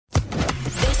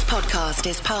podcast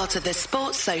is part of the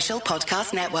Sports Social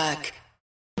Podcast Network.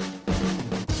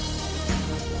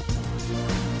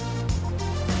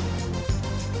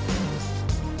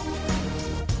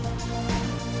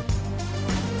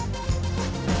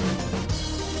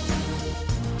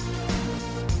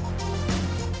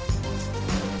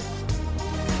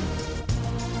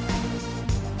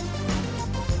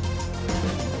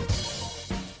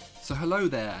 So hello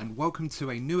there and welcome to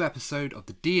a new episode of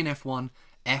the DNF1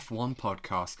 F1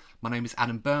 podcast. My name is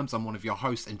Adam Burns, I'm one of your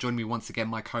hosts, and joining me once again,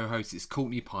 my co-host is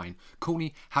Courtney Pine.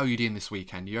 Courtney, how are you doing this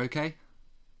weekend? You okay?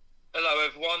 Hello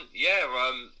everyone. Yeah,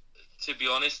 to be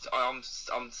honest, I'm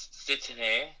sitting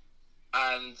here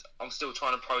and I'm still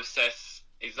trying to process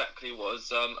exactly what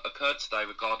has occurred today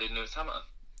regarding Lewis Hamilton.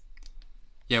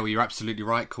 Yeah, well, you're absolutely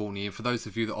right, Courtney, and for those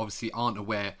of you that obviously aren't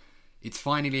aware, it's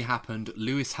finally happened.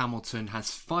 Lewis Hamilton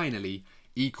has finally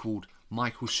equalled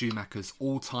Michael Schumacher's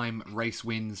all-time race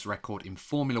wins record in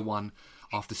Formula 1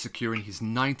 after securing his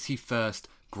 91st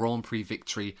Grand Prix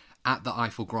victory at the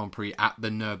Eifel Grand Prix at the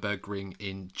Nürburgring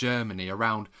in Germany,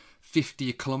 around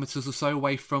 50 kilometres or so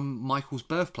away from Michael's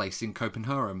birthplace in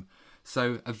Copenhagen.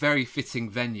 So a very fitting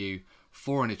venue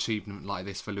for an achievement like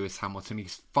this for Lewis Hamilton.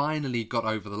 He's finally got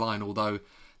over the line, although,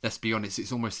 let's be honest,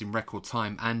 it's almost in record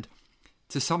time. And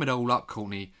to sum it all up,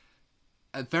 Courtney,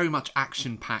 a very much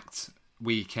action-packed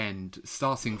weekend,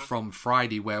 starting from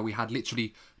Friday, where we had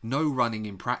literally no running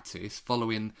in practice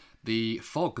following the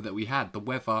fog that we had, the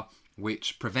weather,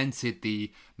 which prevented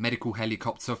the medical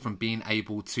helicopter from being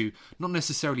able to not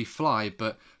necessarily fly,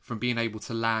 but from being able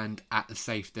to land at a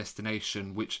safe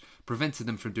destination, which prevented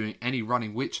them from doing any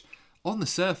running, which on the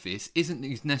surface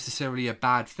isn't necessarily a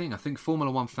bad thing. I think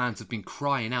Formula 1 fans have been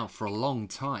crying out for a long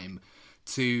time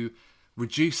to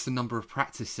reduce the number of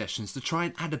practice sessions to try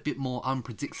and add a bit more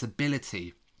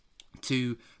unpredictability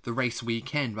to the race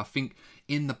weekend. I think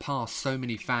in the past, so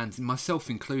many fans, myself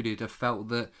included, have felt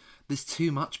that there's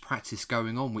too much practice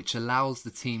going on, which allows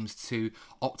the teams to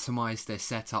optimise their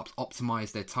setups,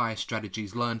 optimise their tyre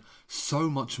strategies, learn so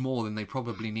much more than they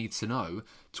probably need to know,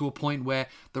 to a point where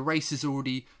the race is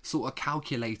already sort of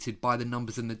calculated by the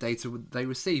numbers and the data they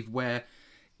receive, where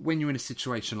when you're in a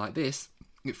situation like this,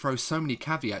 it throws so many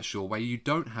caveats your way. You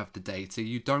don't have the data,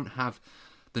 you don't have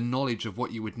the knowledge of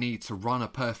what you would need to run a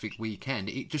perfect weekend.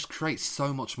 It just creates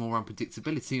so much more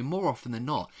unpredictability, and more often than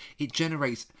not, it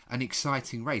generates an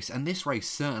exciting race. And this race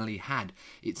certainly had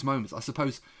its moments. I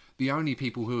suppose the only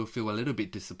people who feel a little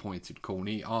bit disappointed,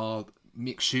 Courtney, are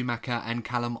Mick Schumacher and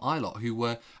Callum Ilott, who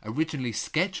were originally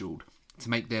scheduled to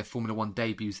make their Formula 1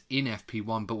 debuts in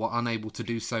FP1, but were unable to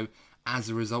do so as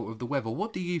a result of the weather.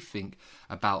 What do you think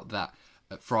about that?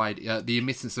 Friday, the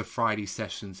omittance of Friday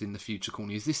sessions in the future,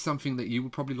 Courtney. Is this something that you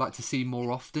would probably like to see more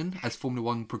often as Formula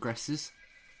 1 progresses?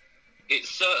 It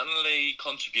certainly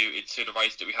contributed to the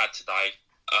race that we had today.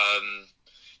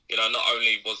 Not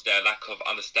only was there a lack of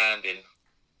understanding,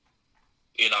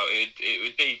 it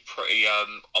would be pretty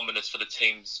ominous for the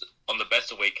teams on the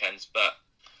best of weekends, but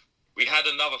we had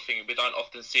another thing we don't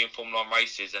often see in Formula 1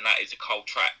 races, and that is a cold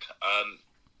track.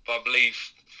 But I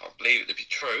believe it to be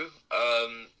true.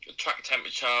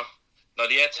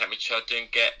 The air temperature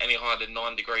didn't get any higher than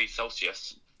 9 degrees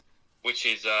Celsius, which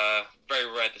is very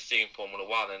rare to see in Formula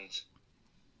 1. And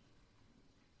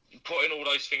putting all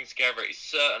those things together, it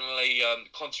certainly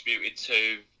contributed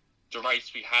to the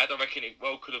race we had. I reckon it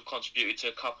well could have contributed to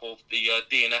a couple of the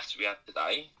DNFs we had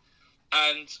today.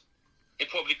 And it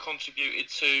probably contributed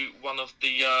to one of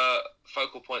the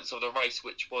focal points of the race,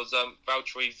 which was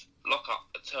Valtteri's lock-up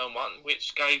at turn 1,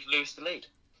 which gave Lewis the lead.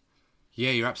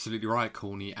 Yeah, you're absolutely right,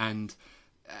 Courtney. And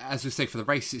as we say, for the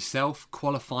race itself,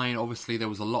 qualifying, obviously there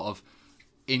was a lot of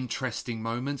interesting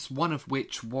moments, one of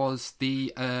which was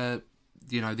the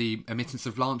omittance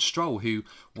of Lance Stroll, who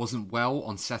wasn't well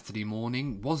on Saturday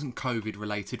morning, wasn't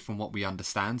COVID-related from what we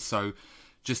understand, so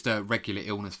just a regular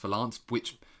illness for Lance,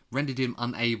 which rendered him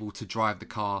unable to drive the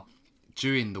car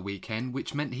during the weekend,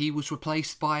 which meant he was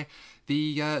replaced by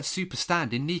the super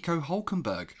stand-in Nico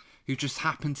Hülkenberg, who just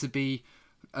happened to be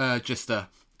just an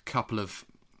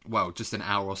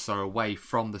hour or so away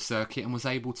from the circuit and was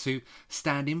able to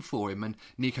stand in for him. And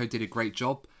Nico did a great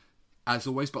job, as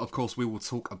always, but of course we will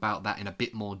talk about that in a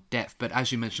bit more depth. But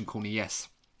as you mentioned, Courtney, yes,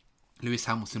 Lewis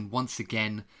Hamilton once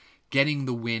again getting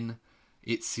the win.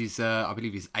 It's his, I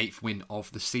believe, his 8th win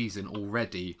of the season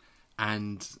already,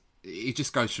 and it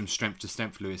just goes from strength to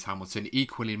strength for Lewis Hamilton,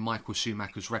 equaling Michael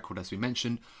Schumacher's record, as we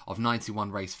mentioned, of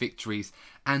 91 race victories.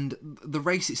 And the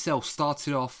race itself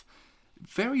started off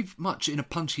very much in a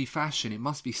punchy fashion, it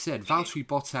must be said. Valtteri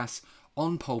Bottas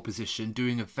on pole position,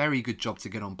 doing a very good job to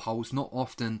get on poles. Not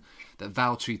often that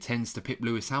Valtteri tends to pip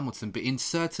Lewis Hamilton, but in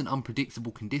certain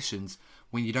unpredictable conditions,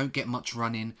 when you don't get much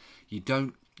running, you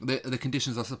don't... The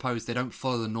conditions, I suppose, they don't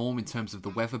follow the norm in terms of the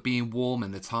weather being warm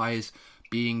and the tyres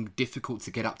being difficult to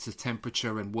get up to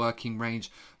temperature and working range.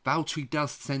 Valtteri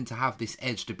does tend to have this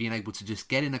edge to being able to just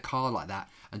get in a car like that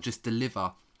and just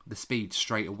deliver the speed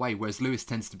straight away, whereas Lewis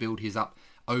tends to build his up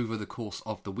over the course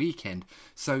of the weekend.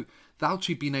 So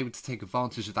Valtteri being able to take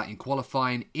advantage of that in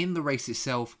qualifying. In the race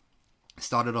itself,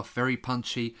 started off very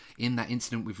punchy in that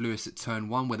incident with Lewis at turn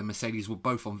 1, where the Mercedes were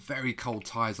both on very cold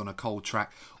tyres on a cold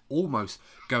track, almost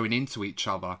going into each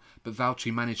other, but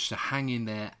Valtteri managed to hang in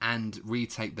there and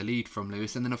retake the lead from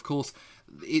Lewis. And then of course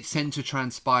it tended to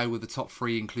transpire with the top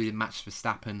 3, including Max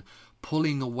Verstappen,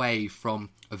 pulling away from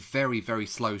a very, very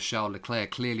slow Charles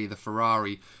Leclerc. Clearly the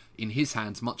Ferrari in his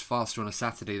hands much faster on a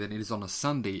Saturday than it is on a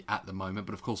Sunday at the moment,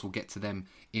 but of course we'll get to them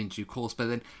in due course. But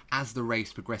then as the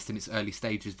race progressed in its early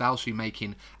stages, Valtteri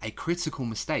making a critical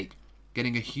mistake,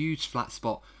 getting a huge flat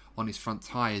spot on his front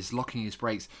tyres, locking his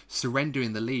brakes,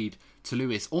 surrendering the lead to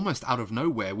Lewis almost out of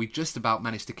nowhere. We just about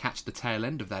managed to catch the tail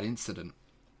end of that incident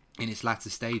in its latter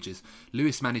stages.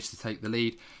 Lewis managed to take the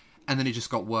lead, and then it just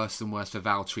got worse and worse for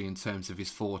Valtteri in terms of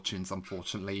his fortunes,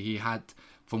 unfortunately. He had,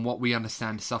 from what we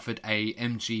understand, suffered a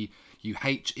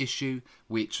MGUH issue,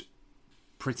 which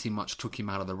pretty much took him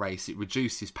out of the race. It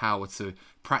reduced his power to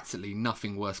practically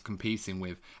nothing worth competing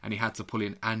with, and he had to pull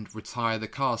in and retire the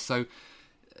car. So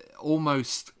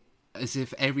almost as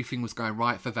if everything was going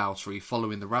right for Valtteri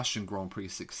following the Russian Grand Prix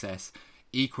success,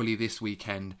 equally this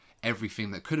weekend,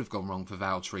 everything that could have gone wrong for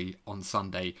Valtteri on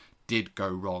Sunday did go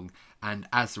wrong. And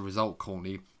as a result,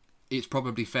 Courtney, it's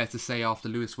probably fair to say after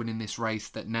Lewis winning this race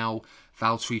that now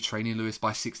Valtteri trailing Lewis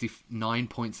by 69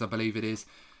 points, I believe it is,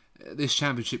 this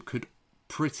championship could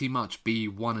pretty much be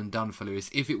one and done for Lewis,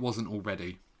 if it wasn't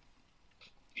already.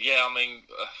 Yeah, I mean...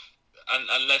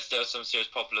 unless there are some serious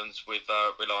problems with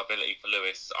reliability for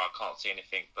Lewis, I can't see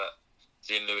anything but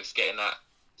seeing Lewis getting that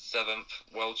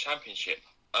 7th World Championship.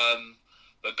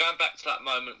 But going back to that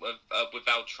moment with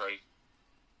Valtteri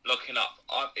locking up,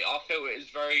 I feel it is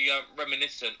very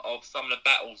reminiscent of some of the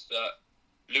battles that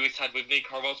Lewis had with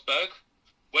Nico Rosberg.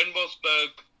 When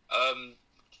Rosberg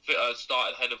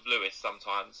started ahead of Lewis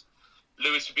sometimes,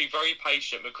 Lewis would be very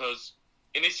patient because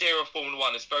in this era of Formula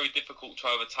 1, it's very difficult to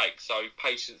overtake, so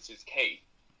patience is key.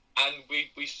 And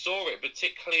we saw it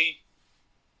particularly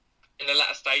in the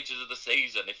latter stages of the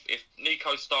season. If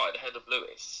Nico started ahead of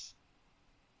Lewis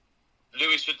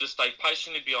would just stay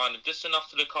patiently behind him, just enough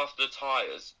to look after the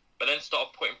tyres, but then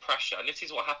start putting pressure. And this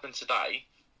is what happened today.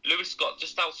 Lewis got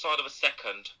just outside of a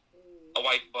second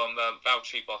away from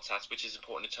Valtteri Bottas, which is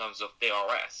important in terms of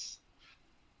DRS.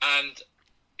 And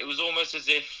it was almost as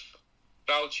if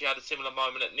Valtteri had a similar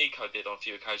moment that Nico did on a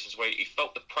few occasions, where he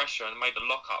felt the pressure and made a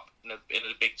lock-up in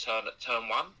a big turn at turn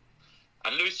 1.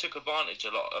 And Lewis took advantage a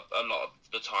lot of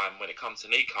the time when it comes to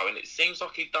Nico, and it seems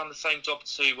like he'd done the same job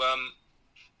to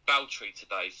Valtteri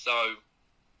today. So,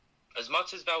 as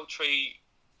much as Valtteri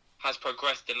has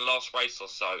progressed in the last race or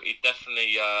so, he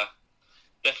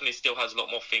definitely still has a lot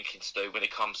more thinking to do when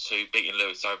it comes to beating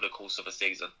Lewis over the course of a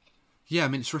season. Yeah, I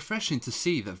mean, it's refreshing to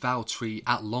see that Valtteri,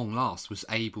 at long last, was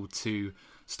able to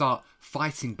start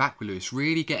fighting back with Lewis,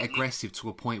 really get aggressive to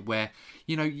a point where,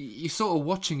 you know, you're sort of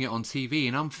watching it on TV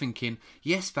and I'm thinking,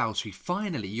 yes, Valtteri,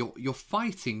 finally, you're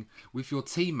fighting with your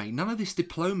teammate. None of this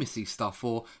diplomacy stuff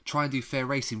or try and do fair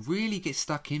racing. Really get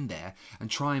stuck in there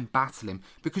and try and battle him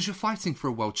because you're fighting for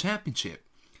a world championship.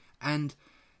 And,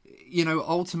 you know,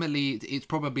 ultimately, it's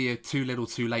probably a too little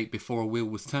too late before a wheel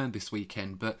was turned this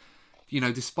weekend. But, you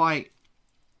know, despite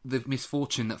the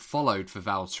misfortune that followed for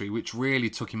Valtteri, which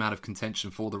really took him out of contention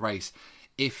for the race,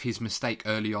 if his mistake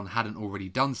early on hadn't already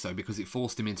done so, because it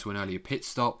forced him into an earlier pit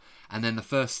stop, and then the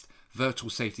first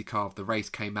virtual safety car of the race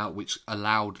came out, which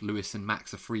allowed Lewis and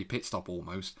Max a free pit stop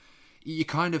almost. You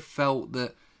kind of felt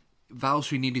that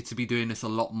Valtteri needed to be doing this a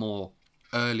lot more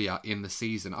earlier in the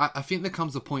season. I think there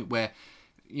comes a point where,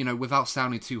 you know, without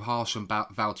sounding too harsh on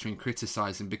Valtteri and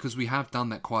criticising, because we have done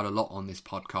that quite a lot on this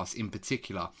podcast in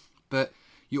particular, but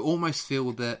you almost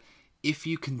feel that if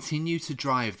you continue to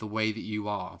drive the way that you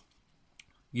are,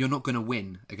 you're not going to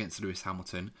win against Lewis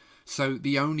Hamilton. So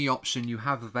the only option you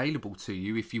have available to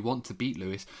you if you want to beat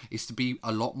Lewis is to be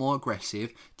a lot more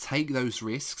aggressive, take those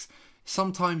risks.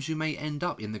 Sometimes you may end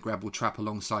up in the gravel trap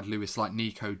alongside Lewis like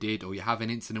Nico did, or you have an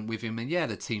incident with him and yeah,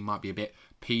 the team might be a bit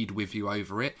peed with you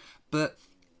over it. But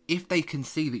if they can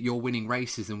see that you're winning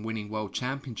races and winning world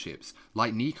championships,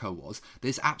 like Nico was,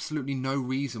 there's absolutely no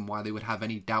reason why they would have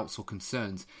any doubts or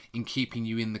concerns in keeping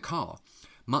you in the car.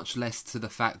 much less to the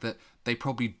fact that they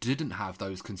probably didn't have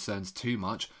those concerns too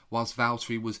much, whilst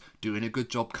Valtteri was doing a good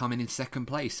job coming in second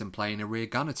place and playing a rear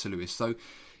gunner to Lewis. So,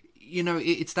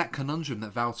 it's that conundrum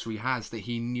that Valtteri has, that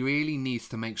he really needs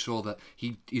to make sure that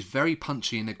he is very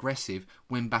punchy and aggressive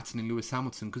when battling Lewis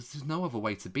Hamilton, because there's no other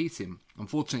way to beat him.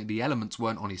 Unfortunately, the elements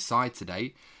weren't on his side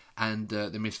today, and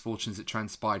the misfortunes that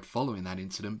transpired following that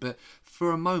incident. But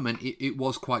for a moment, it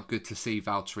was quite good to see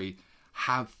Valtteri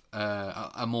have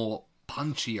a more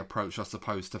punchy approach, I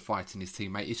suppose, to fighting his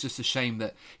teammate. It's just a shame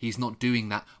that he's not doing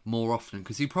that more often,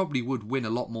 because he probably would win a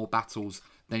lot more battles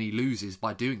than he loses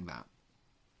by doing that.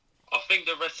 I think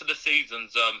the rest of the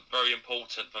season's very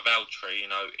important for Valtteri.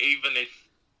 Even if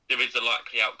there is a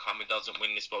likely outcome he doesn't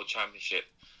win this World Championship,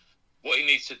 what he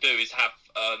needs to do is have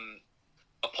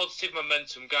a positive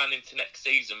momentum going into next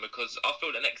season, because I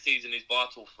feel that next season is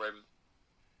vital for him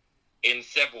in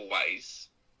several ways.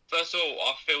 First of all,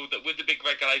 I feel that with the big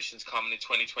regulations coming in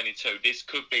 2022, this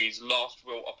could be his last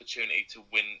real opportunity to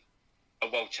win a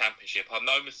World Championship. I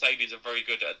know Mercedes are very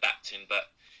good at adapting,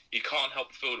 but you can't help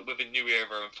but feel that with a new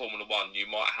era in Formula One, you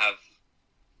might have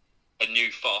a new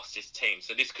fastest team.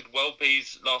 So this could well be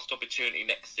his last opportunity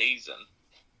next season.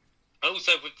 And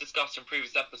also, we've discussed in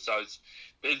previous episodes,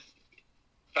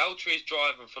 Valtteri is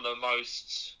driving for the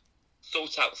most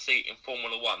sought-out seat in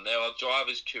Formula One. There are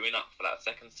drivers queuing up for that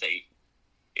second seat.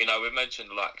 We mentioned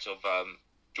the likes of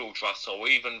George Russell, or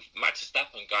even Max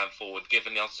Verstappen going forward,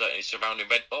 given the uncertainty surrounding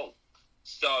Red Bull.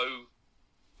 So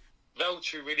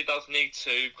Valtteri really does need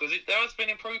to, because there has been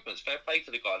improvements. Fair play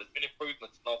to the guy. There's been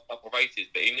improvements in the last couple of races,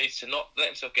 but he needs to not let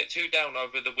himself get too down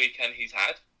over the weekend he's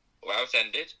had, or how it's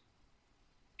ended.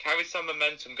 Carry some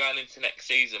momentum going into next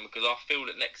season, because I feel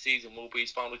that next season will be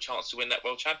his final chance to win that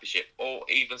World Championship, or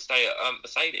even stay at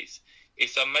Mercedes.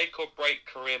 It's a make or break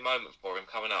career moment for him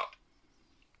coming up.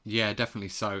 Yeah, definitely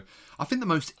so. I think the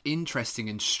most interesting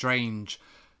and strange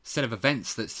set of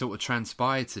events that sort of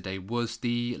transpired today was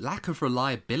the lack of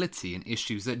reliability and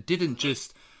issues that didn't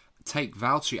just take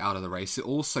Valtteri out of the race. It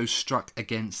also struck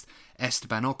against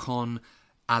Esteban Ocon,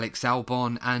 Alex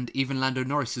Albon, and even Lando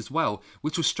Norris as well,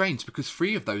 which was strange because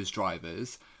 3 of those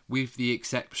drivers, with the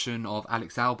exception of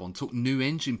Alex Albon, took new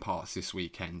engine parts this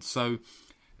weekend. So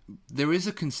there is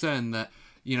a concern that,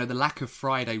 the lack of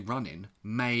Friday running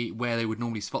where they would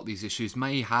normally spot these issues,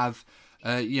 may have,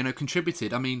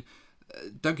 contributed. I mean,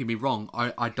 don't get me wrong,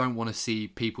 I don't want to see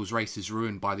people's races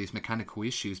ruined by these mechanical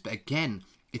issues, but again,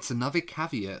 it's another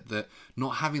caveat that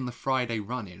not having the Friday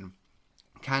running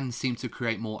can seem to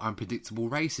create more unpredictable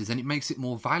races, and it makes it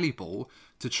more valuable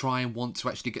to try and want to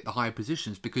actually get the higher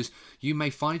positions, because you may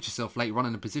find yourself later on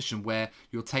in a position where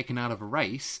you're taken out of a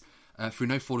race through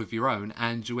no fault of your own,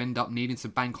 and you end up needing to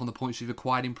bank on the points you've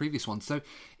acquired in previous ones. So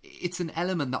it's an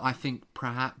element that I think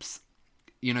perhaps,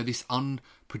 this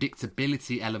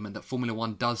unpredictability element that Formula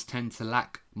One does tend to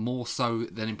lack more so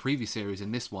than in previous series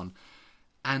in this one.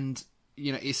 And,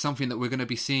 it's something that we're going to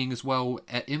be seeing as well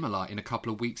at Imola in a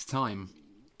couple of weeks' time,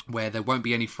 where there won't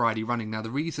be any Friday running. Now, the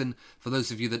reason, for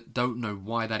those of you that don't know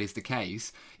why that is the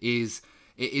case, is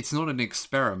it's not an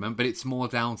experiment, but it's more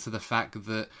down to the fact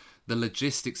that the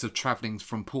logistics of travelling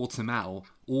from Portimao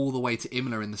all the way to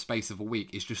Imola in the space of a week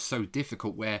is just so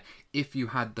difficult, where if you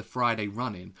had the Friday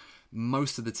running,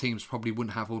 most of the teams probably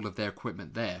wouldn't have all of their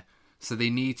equipment there. So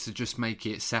they need to just make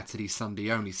it Saturday,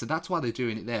 Sunday only. So that's why they're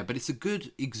doing it there. But it's a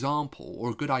good example, or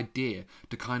a good idea,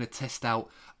 to kind of test out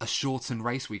a shortened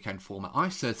race weekend format. I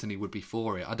certainly would be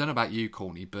for it. I don't know about you,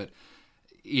 Courtney, but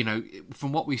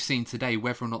from what we've seen today,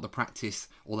 whether or not the practice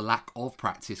or the lack of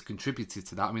practice contributed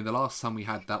to that. I mean, the last time we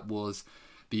had that was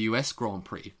the US Grand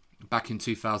Prix back in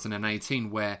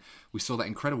 2018, where we saw that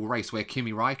incredible race where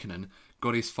Kimi Räikkönen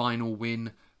got his final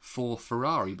win for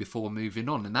Ferrari before moving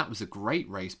on. And that was a great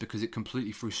race because it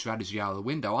completely threw strategy out of the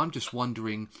window. I'm just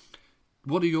wondering,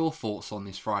 what are your thoughts on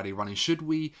this Friday running? Should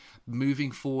we,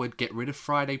 moving forward, get rid of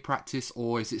Friday practice,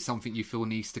 or is it something you feel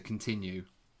needs to continue?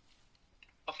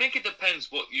 I think it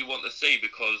depends what you want to see,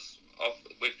 because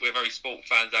we're very sport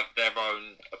fans, have their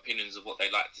own opinions of what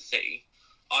they like to see.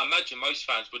 I imagine most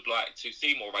fans would like to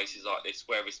see more races like this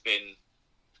where it's been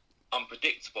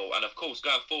unpredictable. And of course,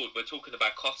 going forward, we're talking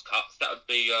about cost cuts. That'd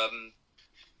be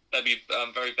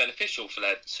very beneficial for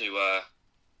there to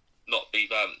not be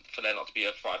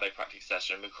a Friday practice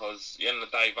session, because at the end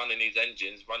of the day, running these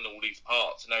engines, running all these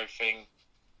parts and everything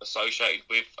associated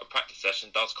with a practice session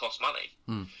does cost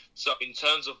money. So in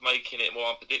terms of making it more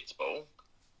unpredictable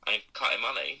and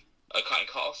cutting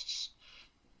costs,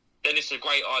 then it's a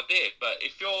great idea. But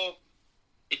if you're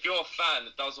a fan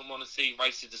that doesn't want to see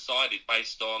races decided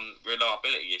based on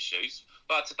reliability issues,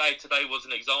 but today was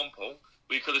an example.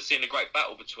 we could have seen a great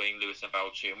battle between Lewis and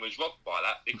Valtteri, and we was robbed by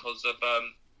that because of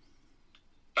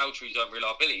Valtteri's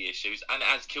unreliability issues, and it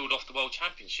has killed off the World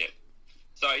Championship.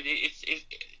 So it's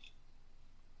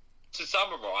to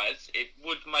summarise, it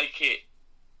would make it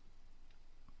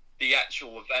the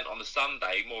actual event on the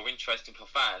Sunday more interesting for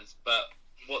fans, but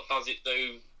what does it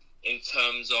do in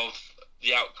terms of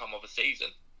the outcome of a season?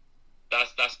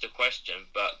 That's the question.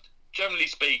 But generally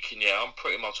speaking, yeah, I'm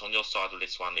pretty much on your side of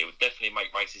this one. It would definitely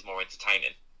make races more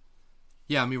entertaining.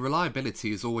 Yeah, I mean,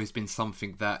 reliability has always been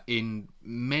something that in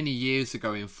many years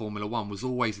ago in Formula One was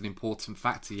always an important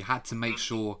factor. You had to make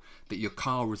sure that your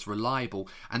car was reliable.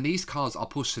 And these cars are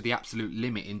pushed to the absolute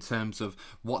limit in terms of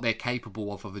what they're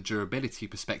capable of a durability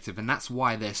perspective. And that's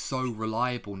why they're so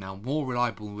reliable now, more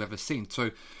reliable than we've ever seen.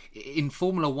 So in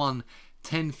Formula One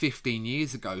 10, 15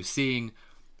 years ago, seeing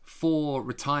 4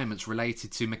 retirements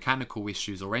related to mechanical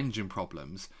issues or engine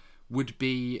problems would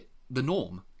be the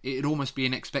norm. It'd almost be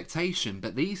an expectation,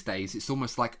 but these days it's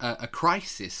almost like a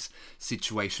crisis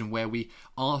situation where we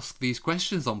ask these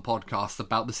questions on podcasts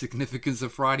about the significance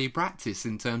of Friday practice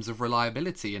in terms of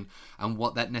reliability and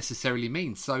what that necessarily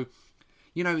means. So,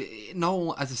 you know, no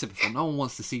one, as I said before, no one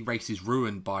wants to see races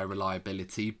ruined by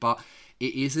reliability, but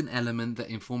it is an element that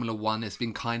in Formula One has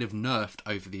been kind of nerfed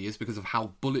over the years because of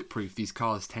how bulletproof these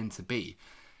cars tend to be.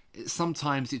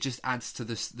 Sometimes it just adds to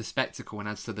the spectacle and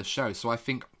adds to the show. So I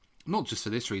think, not just for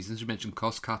this reason, as you mentioned,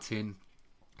 cost cutting.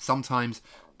 Sometimes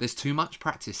there's too much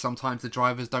practice. Sometimes the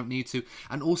drivers don't need to.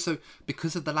 And also,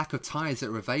 because of the lack of tyres that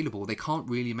are available, they can't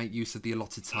really make use of the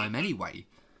allotted time anyway,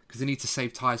 because they need to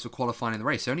save tyres for qualifying in the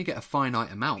race. They only get a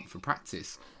finite amount for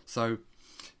practice. So,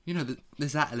 you know,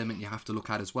 there's that element you have to look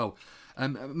at as well.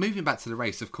 Moving back to the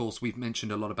race, of course, we've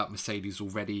mentioned a lot about Mercedes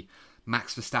already.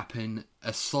 Max Verstappen,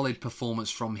 a solid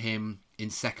performance from him in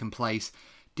second place.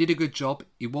 Did a good job.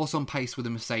 He was on pace with the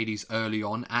Mercedes early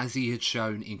on, as he had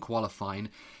shown in qualifying.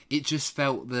 It just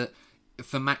felt that,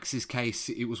 for Max's case,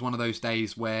 it was one of those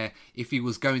days where if he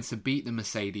was going to beat the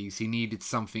Mercedes, he needed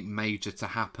something major to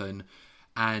happen,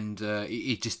 and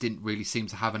it just didn't really seem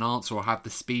to have an answer or have the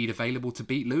speed available to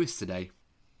beat Lewis today.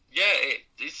 Yeah,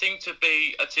 it seemed to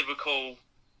be a typical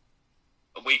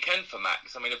weekend for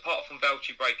Max. I mean, apart from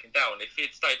Valtteri breaking down, if he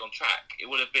had stayed on track, it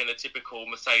would have been a typical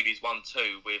Mercedes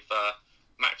 1-2 with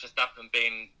Max Verstappen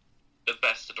being the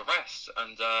best of the rest.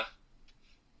 And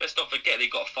let's not forget he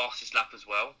got a fastest lap as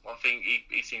well. I think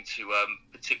he seemed to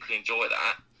particularly enjoy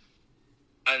that.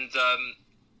 And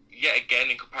yet again,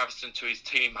 in comparison to his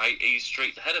teammate, he's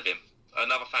streets ahead of him.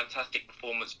 Another fantastic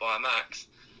performance by Max.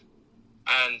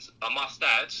 And I must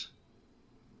add,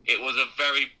 it was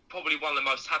probably one of the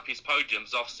most happiest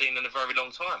podiums I've seen in a very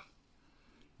long time.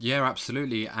 Yeah,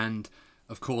 absolutely. And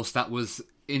of course, that was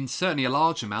in certainly a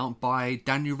large amount by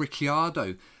Daniel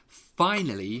Ricciardo,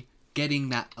 finally getting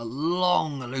that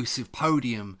long, elusive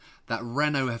podium that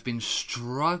Renault have been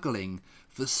struggling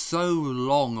for so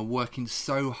long and working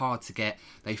so hard to get.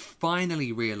 They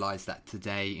finally realised that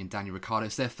today in Daniel Ricciardo.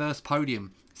 It's their first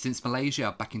podium since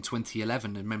Malaysia back in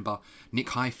 2011. And remember, Nick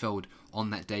Heidfeld on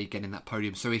that day getting that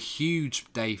podium. So a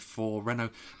huge day for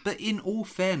Renault. But in all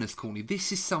fairness, Courtney,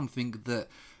 this is something that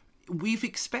we've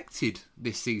expected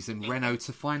this season Renault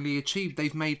to finally achieve.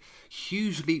 They've made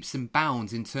huge leaps and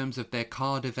bounds in terms of their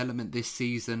car development this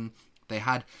season. They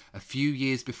had a few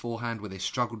years beforehand where they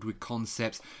struggled with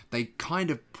concepts. They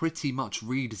kind of pretty much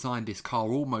redesigned this car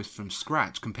almost from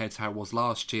scratch compared to how it was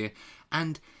last year.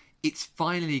 And it's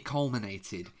finally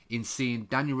culminated in seeing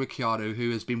Daniel Ricciardo,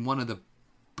 who has been one of the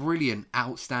brilliant,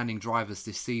 outstanding drivers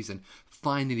this season,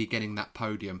 finally getting that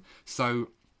podium. So,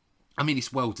 I mean,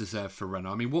 it's well deserved for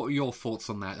Renault. I mean, what are your thoughts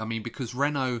on that? I mean, because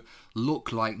Renault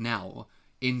look like now,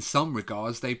 in some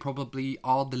regards, they probably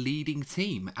are the leading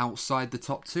team outside the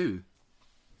top two.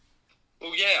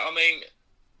 Well, yeah, I mean,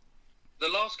 the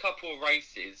last couple of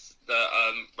races that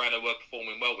Renault were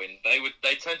performing well in,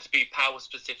 they tend to be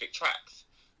power-specific tracks.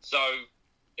 So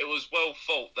it was well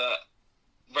thought that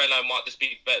Renault might just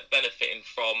be benefiting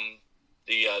from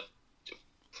the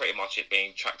pretty much it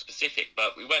being track-specific.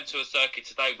 But we went to a circuit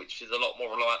today which is a lot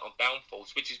more reliant on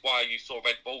downforce, which is why you saw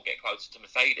Red Bull get closer to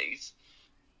Mercedes.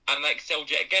 And they excelled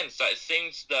yet again. So it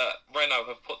seems that Renault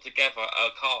have put together a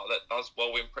car that does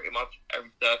well in pretty much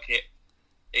every circuit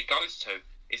it goes to.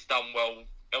 It's done well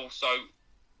also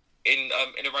in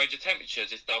a range of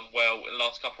temperatures. It's done well in the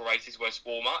last couple of races where it's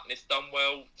warmer, and it's done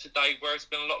well today where it's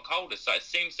been a lot colder. So it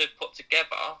seems they've put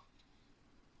together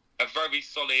a very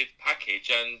solid package.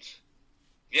 And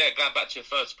yeah, going back to your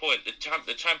first point, the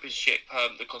championship,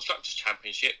 the Constructors'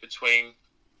 Championship between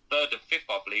third and fifth,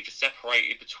 I believe, is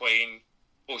separated between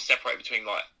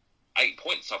like 8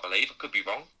 points, I believe. I could be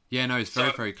wrong. Yeah, no, it's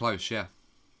very close, yeah.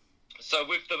 So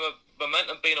with the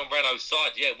momentum being on Renault's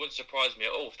side, yeah, it wouldn't surprise me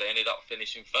at all if they ended up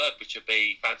finishing third, which would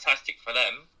be fantastic for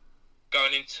them.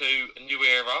 Going into a new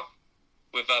era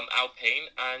with Alpine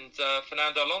and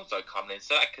Fernando Alonso coming in.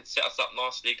 So that could set us up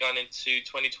nicely going into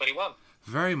 2021.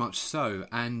 Very much so.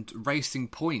 And Racing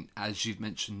Point, as you've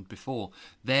mentioned before,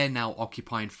 they're now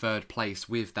occupying third place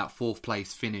with that fourth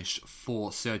place finish for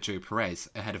Sergio Perez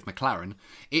ahead of McLaren.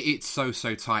 It's so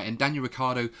tight. And Daniel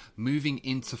Ricciardo moving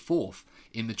into fourth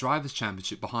in the Drivers'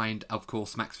 Championship behind, of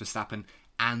course, Max Verstappen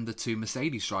and the two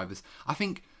Mercedes drivers. I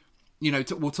think,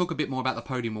 we'll talk a bit more about the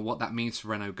podium and what that means for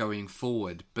Renault going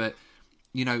forward. But,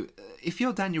 if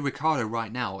you're Daniel Ricciardo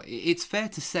right now, it's fair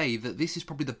to say that this is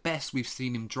probably the best we've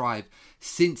seen him drive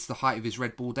since the height of his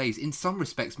Red Bull days. In some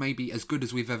respects, maybe as good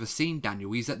as we've ever seen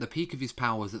Daniel. He's at the peak of his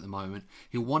powers at the moment.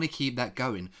 He'll want to keep that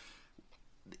going.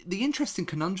 The interesting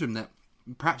conundrum that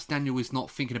perhaps Daniel is not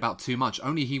thinking about too much,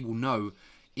 only he will know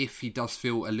if he does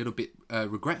feel a little bit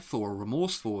regretful or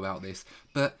remorseful about this.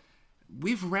 But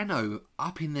with Renault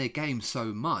up in their game so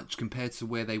much compared to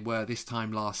where they were this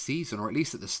time last season, or at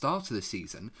least at the start of the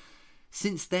season,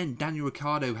 since then Daniel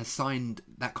Ricciardo has signed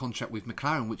that contract with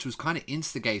McLaren, which was kind of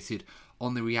instigated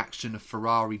on the reaction of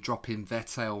Ferrari dropping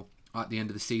Vettel at the end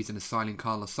of the season and signing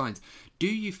Carlos Sainz. Do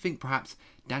you think perhaps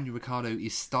Daniel Ricciardo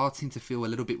is starting to feel a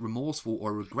little bit remorseful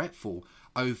or regretful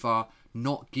over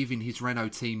not giving his Renault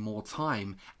team more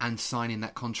time and signing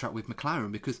that contract with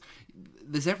McLaren? Because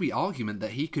there's every argument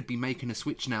that he could be making a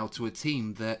switch now to a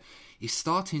team that is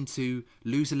starting to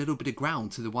lose a little bit of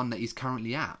ground to the one that he's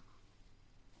currently at.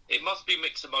 It must be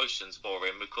mixed emotions for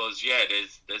him because,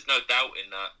 there's no doubt in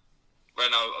that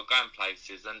Renault are going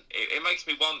places, and it makes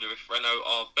me wonder if Renault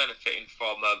are benefiting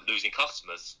from losing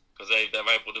customers because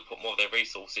they're able to put more of their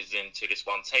resources into this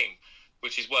one team,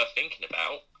 which is worth thinking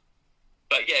about.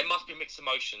 But it must be mixed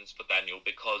emotions for Daniel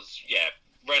because,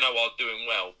 Renault are doing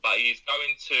well, but he's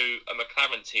going to a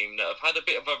McLaren team that have had a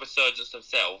bit of a resurgence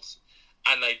themselves,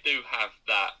 and they do have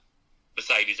that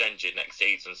Mercedes engine next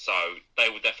season, so they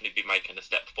will definitely be making a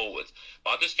step forward.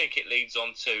 But I just think it leads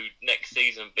on to next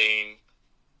season being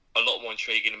a lot more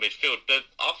intriguing in the midfield.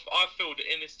 I feel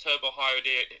that in this turbo-hybrid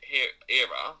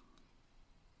era,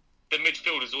 the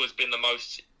midfield has always been the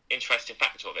most interesting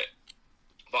factor of it.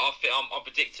 But I'm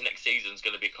predicting next season's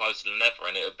going to be closer than ever,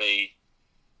 and it'd be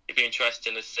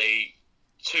interesting to see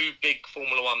two big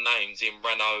Formula One names in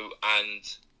Renault and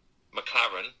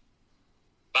McLaren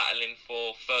battling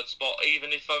for third spot,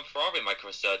 even if Ferrari make a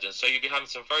resurgence. So you'll be having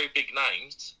some very big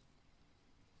names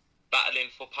battling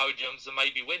for podiums and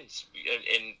maybe wins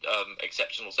in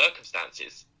exceptional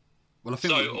circumstances. Well, I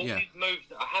think all these moves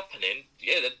that are happening,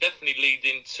 they're definitely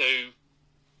leading to,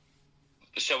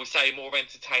 shall we say, more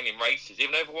entertaining races.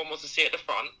 Even though everyone wants to see at the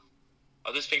front,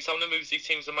 I just think some of the moves these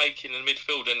teams are making in the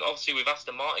midfield, and obviously with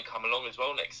Aston Martin coming along as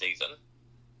well next season,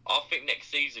 I think next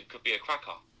season could be a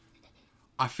cracker.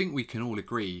 I think we can all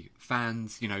agree,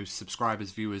 fans,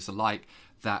 subscribers, viewers alike,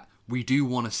 that we do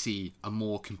want to see a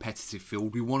more competitive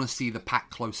field. We want to see the pack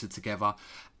closer together.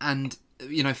 And,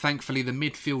 thankfully the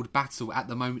midfield battle at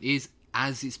the moment is,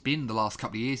 as it's been the last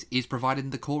couple of years, is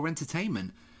providing the core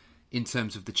entertainment in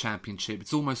terms of the championship.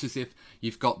 It's almost as if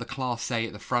you've got the Class A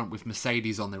at the front with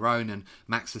Mercedes on their own and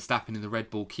Max Verstappen in the Red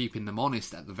Bull keeping them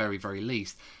honest at the very, very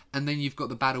least. And then you've got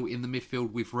the battle in the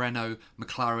midfield with Renault,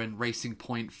 McLaren, Racing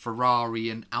Point, Ferrari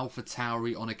and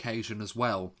AlphaTauri on occasion as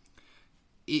well.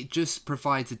 It just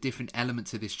provides a different element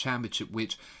to this championship,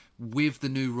 which, with the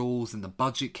new rules and the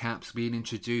budget caps being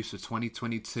introduced for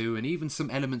 2022 and even some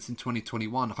elements in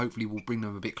 2021, hopefully will bring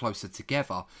them a bit closer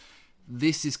together.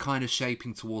 This is kind of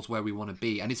shaping towards where we want to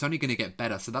be, and it's only going to get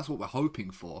better, so that's what we're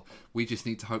hoping for. We just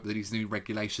need to hope that these new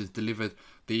regulations deliver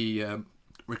the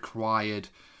required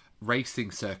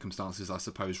racing circumstances, I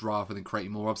suppose, rather than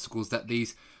creating more obstacles that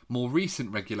these more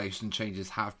recent regulation changes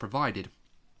have provided.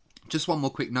 Just one more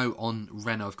quick note on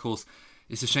Renault, of course.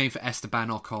 It's a shame for Esteban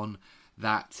Ocon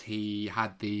that he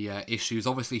had the issues.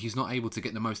 Obviously, he's not able to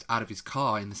get the most out of his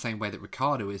car in the same way that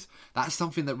Ricciardo is. That's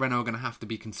something that Renault are going to have to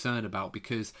be concerned about,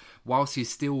 because whilst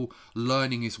he's still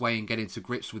learning his way and getting to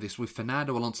grips with this, with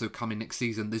Fernando Alonso coming next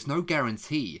season, there's no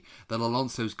guarantee that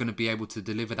Alonso's going to be able to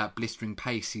deliver that blistering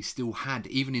pace he still had,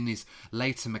 even in his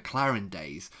later McLaren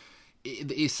days.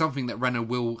 It is something that Renault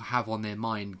will have on their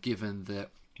mind, given that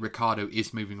Ricciardo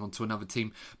is moving on to another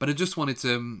team. But I just wanted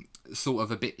to sort of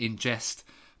a bit in jest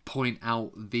point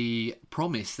out the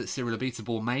promise that Cyril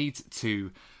Abiteboul made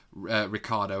to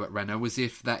Ricciardo at Renault was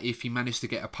if he managed to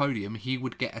get a podium, he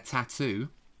would get a tattoo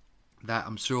that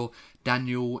I'm sure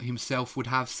Daniel himself would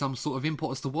have some sort of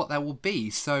input as to what that will be.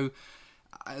 So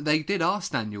they did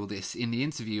ask Daniel this in the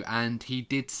interview, and he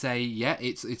did say, yeah,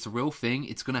 it's a real thing.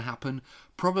 It's going to happen.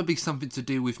 Probably something to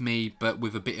do with me, but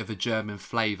with a bit of a German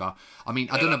flavour. I mean,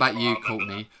 I don't know about you,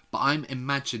 Courtney, but I'm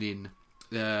imagining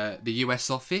the US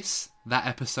office, that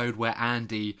episode where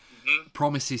Andy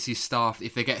promises his staff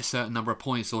if they get a certain number of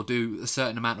points or do a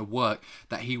certain amount of work,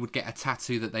 that he would get a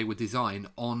tattoo that they would design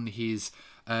on his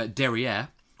derriere,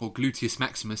 or gluteus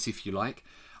maximus, if you like.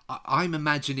 I'm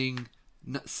imagining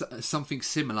something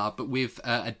similar, but with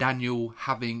a Daniel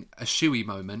having a shoey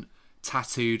moment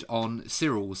tattooed on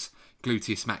Cyril's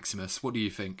gluteus maximus. What do you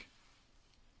think?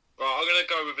 Right, I'm going to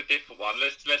go with a different one.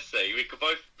 Let's see. We could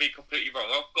both be completely wrong.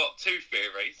 I've got two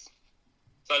theories.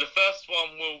 So the first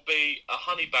one will be a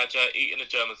honey badger eating a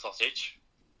German sausage.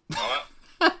 Alright?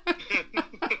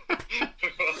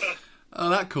 Oh,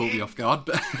 that caught me off guard.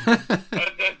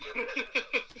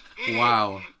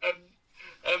 Wow.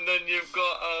 And then you've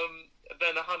got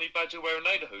then a honey badger wearing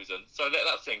lederhosen. So let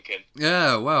that sink in.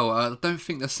 Yeah, well, I don't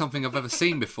think that's something I've ever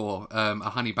seen before, a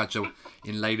honey badger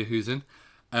in lederhosen.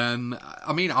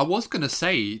 I mean, I was going to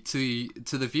say to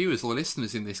the viewers or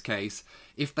listeners in this case,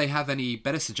 if they have any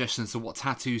better suggestions of what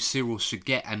tattoos Cyril should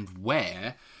get and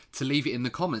where, to leave it in the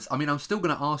comments. I mean, I'm still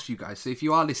going to ask you guys. So if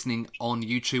you are listening on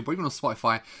YouTube or even on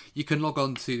Spotify, you can log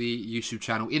on to the YouTube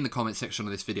channel in the comment section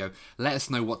of this video. Let us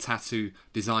know what tattoo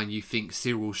design you think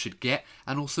Cyril should get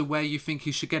and also where you think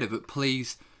he should get it. But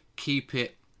please keep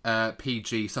it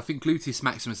PG. So I think gluteus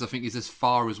maximus, I think, is as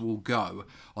far as we'll go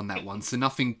on that one. So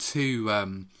nothing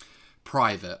too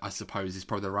private, I suppose, is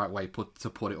probably the right way to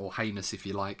put it, or heinous, if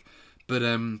you like. But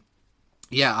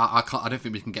yeah, I don't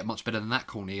think we can get much better than that,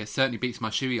 Corny. It certainly beats my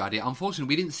shoey idea.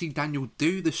 Unfortunately, we didn't see Daniel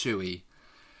do the shoey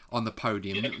on the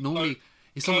podium. Yeah, normally,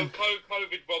 it's COVID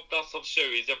robbed us of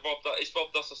shoeys. It's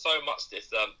robbed us of so much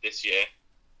this year.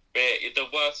 But the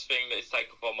worst thing that it's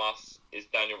taken from us is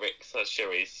Daniel Rick's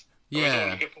shoeys. Yeah.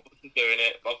 We're looking forward to doing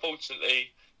it. But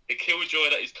unfortunately, the killjoy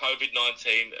that is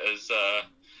COVID-19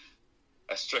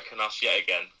 has stricken us yet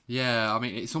again. Yeah, I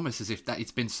mean, it's almost as if that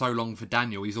it's been so long for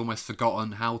Daniel, he's almost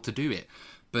forgotten how to do it.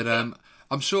 But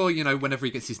I'm sure, whenever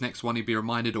he gets his next one, he'll be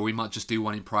reminded, or he might just do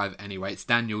one in private anyway. It's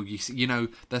Daniel.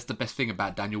 That's the best thing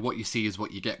about Daniel. What you see is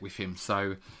what you get with him.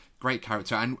 So, great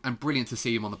character, and brilliant to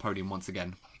see him on the podium once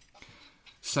again.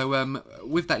 So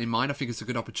with that in mind, I think it's a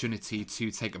good opportunity to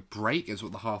take a break as we're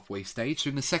at the halfway stage. So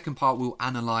in the second part, we'll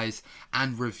analyse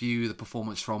and review the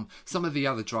performance from some of the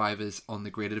other drivers on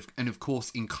the grid, and of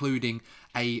course including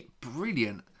a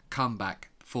brilliant comeback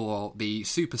for the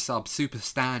super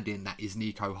stand-in that is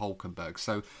Nico Hülkenberg.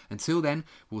 So until then,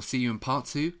 we'll see you in part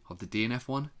 2 of the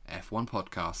DNF1 F1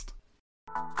 podcast.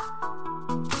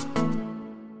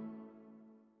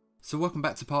 So welcome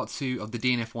back to part 2 of the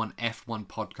DNF1 F1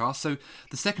 podcast. So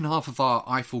the second half of our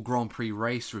Eifel Grand Prix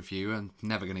race review, and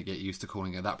never going to get used to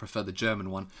calling it that, prefer the German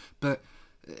one, but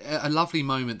a lovely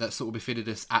moment that sort of befitted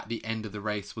us at the end of the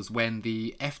race was when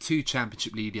the F2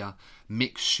 championship leader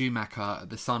Mick Schumacher,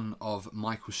 the son of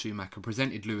Michael Schumacher,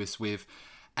 presented Lewis with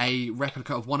a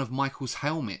replica of one of Michael's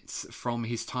helmets from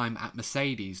his time at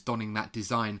Mercedes, donning that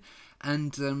design.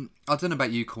 And I don't know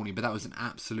about you, Corny, but that was an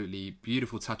absolutely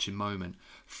beautiful, touching moment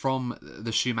from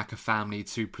the Schumacher family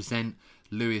to present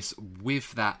Lewis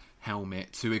with that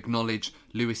helmet, to acknowledge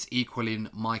Lewis equaling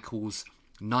Michael's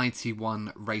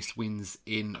 91 race wins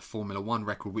in Formula 1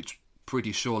 record, which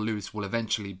pretty sure Lewis will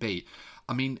eventually beat.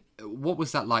 I mean, what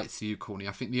was that like to you, Corny?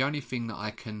 I think the only thing that I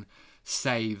can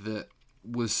say that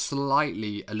was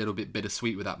slightly a little bit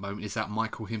bittersweet with that moment is that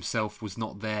Michael himself was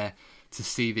not there to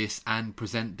see this and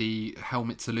present the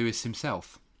helmet to Lewis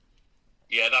himself.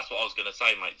 Yeah, that's what I was going to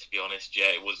say, mate, to be honest. Yeah,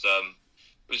 it was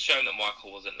shown that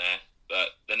Michael wasn't there, but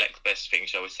the next best thing,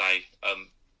 shall we say,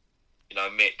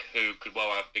 Mick, who could well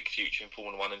have a big future in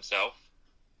Formula 1 himself,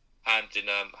 handing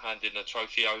a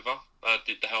trophy over,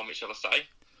 did the helmet, shall I say.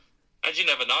 And you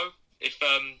never know, if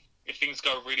things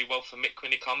go really well for Mick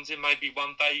when he comes in, maybe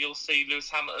one day you'll see Lewis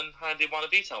Hamilton handing one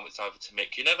of these helmets over to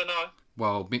Mick. You never know.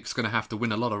 Well, Mick's going to have to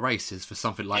win a lot of races for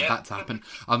something like that to happen.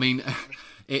 I mean,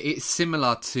 it's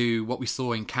similar to what we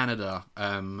saw in Canada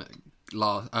a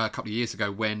couple of years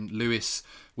ago when Lewis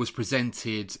was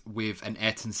presented with an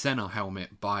Ayrton Senna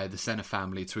helmet by the Senna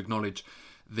family to acknowledge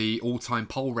the all-time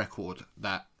pole record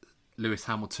that Lewis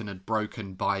Hamilton had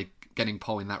broken by getting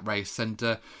pole in that race.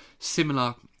 And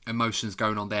similar emotions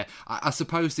going on there. I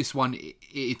suppose this one,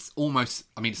 it's almost,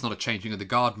 I mean, it's not a changing of the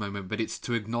guard moment, but it's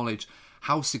to acknowledge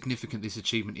how significant this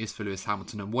achievement is for Lewis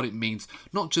Hamilton and what it means,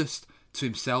 not just to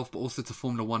himself, but also to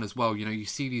Formula 1 as well. You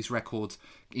see these records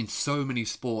in so many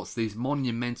sports, these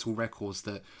monumental records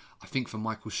that I think for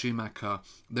Michael Schumacher,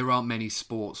 there aren't many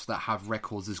sports that have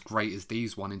records as great as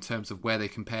these one in terms of where they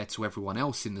compare to everyone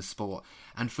else in the sport.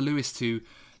 And for Lewis to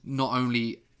not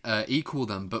only equal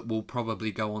them, but will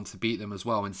probably go on to beat them as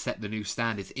well and set the new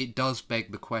standards, it does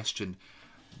beg the question,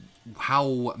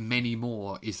 how many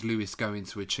more is Lewis going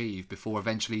to achieve before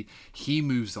eventually he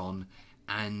moves on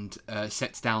and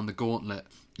sets down the gauntlet,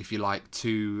 if you like,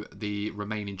 to the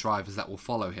remaining drivers that will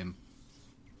follow him?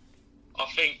 I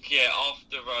think,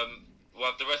 after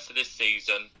the rest of this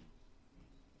season,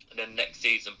 and then next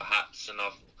season perhaps, and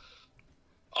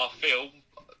I feel,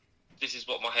 this is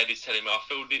what my head is telling me, I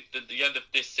feel the end of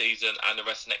this season and the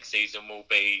rest of next season will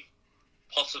be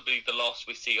possibly the last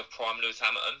we see of prime Lewis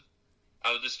Hamilton.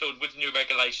 And I just feel with the new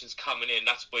regulations coming in,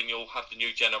 that's when you'll have the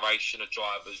new generation of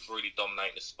drivers really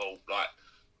dominating the sport, like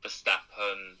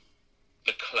Verstappen,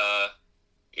 Leclerc.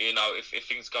 You know, if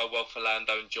things go well for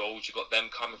Lando and George, you've got them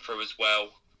coming through as well.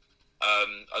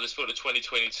 I just feel that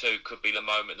 2022 could be the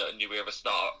moment that a new era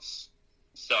starts.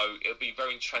 So it'll be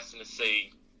very interesting to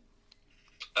see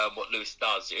what Lewis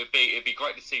does. It'd be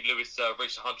great to see Lewis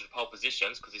reach 100 pole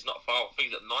positions, because he's not far. I think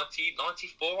he's at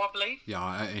 94, I believe.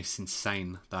 Yeah, it's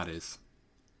insane, that is.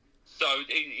 So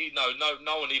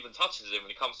no one even touches him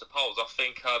when it comes to poles. I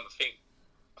think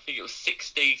it was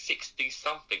 60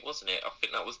 something, wasn't it? I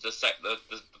think that was the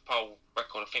pole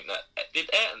record. I think that did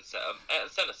Ayrton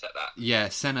Senna set that. Yeah,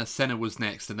 Senna was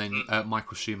next, and then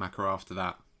Michael Schumacher after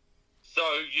that. So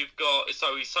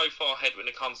he's so far ahead when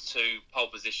it comes to pole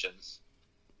positions.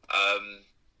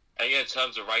 And in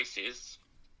terms of races,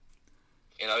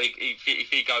 if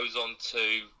he goes on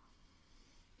to,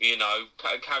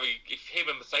 if him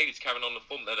and Mercedes carrying on the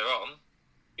form that they're on,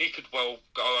 he could well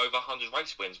go over 100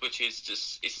 race wins, which is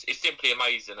just, it's simply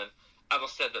amazing. And as I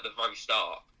said at the very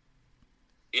start,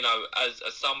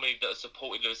 as somebody that has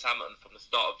supported Lewis Hamilton from the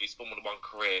start of his Formula One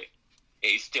career, it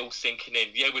is still sinking in.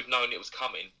 Yeah, we've known it was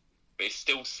coming, but it's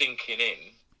still sinking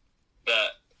in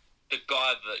that the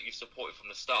guy that you supported from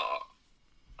the start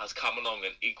has come along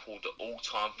and equalled the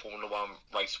all-time Formula One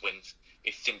race wins.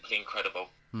 It's simply incredible.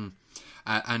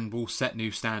 And will set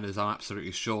new standards, I'm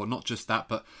absolutely sure. Not just that,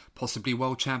 but possibly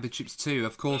world championships too.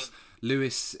 Of course,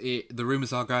 Lewis, the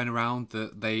rumours are going around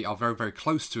that they are very, very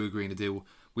close to agreeing a deal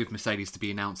with Mercedes to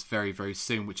be announced very, very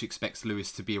soon, which expects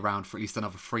Lewis to be around for at least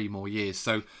another 3 more years.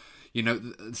 So,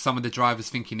 some of the drivers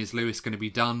thinking, is Lewis going to be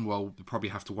done? Well, we'll probably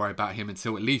have to worry about him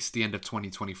until at least the end of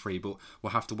 2023, but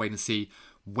we'll have to wait and see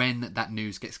when that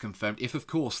news gets confirmed. If, of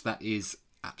course, that is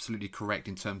absolutely correct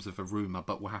in terms of a rumour,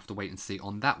 but we'll have to wait and see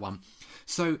on that one.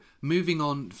 So, moving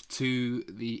on to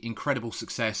the incredible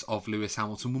success of Lewis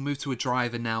Hamilton, we'll move to a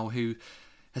driver now who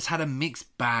has had a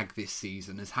mixed bag this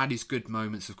season, has had his good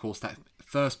moments, of course, that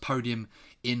first podium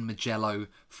in Mugello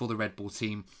for the Red Bull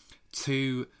team,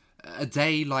 to a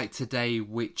day like today,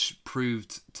 which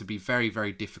proved to be very,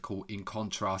 very difficult in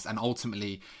contrast and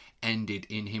ultimately ended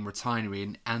in him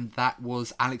retiring, and that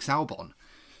was Alex Albon.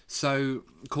 So,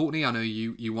 Courtney, I know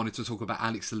you wanted to talk about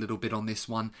Alex a little bit on this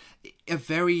one. A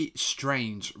very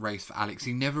strange race for Alex.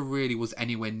 He never really was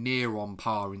anywhere near on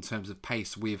par in terms of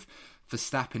pace with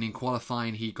Verstappen. In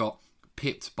qualifying, he got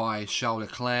pipped by Charles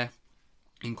Leclerc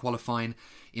in qualifying.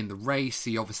 In the race,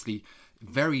 he obviously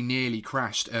very nearly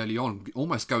crashed early on,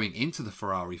 almost going into the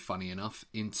Ferrari, funny enough,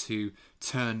 into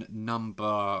turn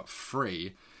number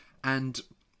 3. And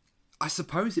I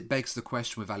suppose it begs the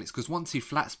question with Alex, because once he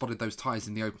flat spotted those tyres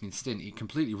in the opening stint, he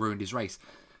completely ruined his race.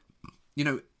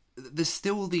 There's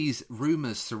still these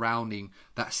rumours surrounding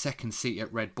that second seat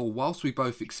at Red Bull. Whilst we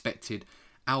both expected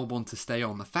Albon to stay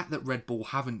on, the fact that Red Bull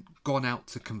haven't gone out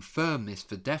to confirm this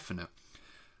for definite,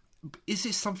 is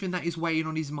this something that is weighing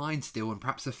on his mind still and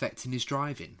perhaps affecting his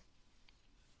driving?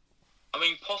 I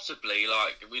mean, possibly.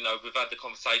 We've had the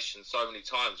conversation so many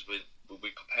times with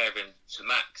comparing to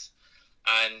Max,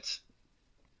 and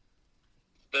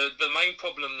the main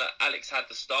problem that Alex had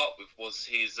to start with was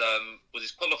his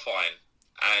qualifying,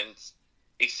 and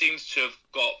he seems to have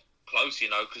got close,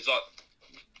 because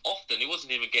often he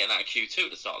wasn't even getting out of Q2 at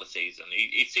the start of the season.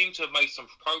 He seemed to have made some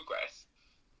progress,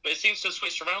 but it seems to have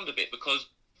switched around a bit, because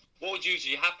what would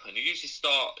usually happen, he'd usually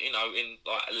start, in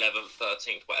 11th,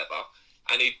 13th, whatever,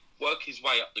 and he'd work his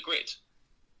way up the grid.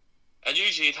 And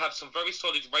usually he'd have some very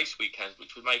solid race weekends,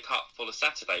 which would make up for the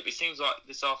Saturday. But it seems like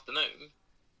this afternoon,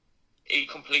 he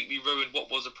completely ruined what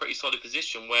was a pretty solid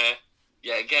position where,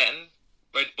 again,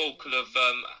 Red Bull could have,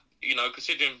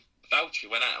 considering Valtteri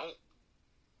went out,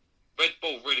 Red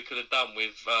Bull really could have done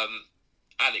with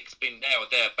Alex being there or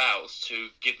thereabouts to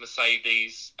give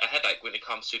Mercedes a headache when it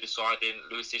comes to deciding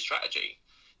Lewis's strategy.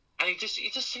 And he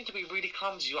just seemed to be really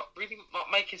clumsy, really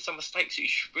making some mistakes that you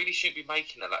really shouldn't be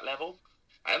making at that level.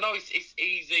 I know it's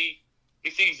easy.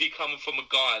 It's easy coming from a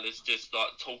guy that's just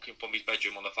like talking from his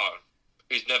bedroom on the phone,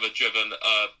 who's never driven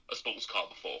a sports car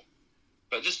before.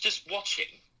 But just watching,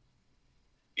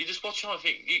 you just watch and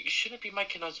think you shouldn't be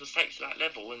making those mistakes at that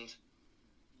level. And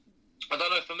I don't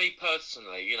know. For me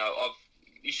personally,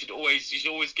 you should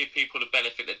always give people the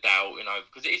benefit of the doubt,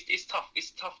 because it's tough.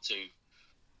 It's tough to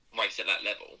race at that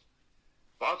level.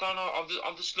 But I don't know.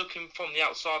 I'm just looking from the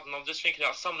outside, and I'm just thinking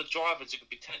about some of the drivers who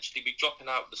could potentially be dropping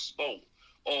out of the sport,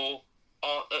 or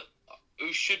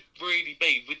who should really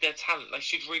be, with their talent, they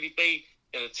should really be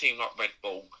in a team like Red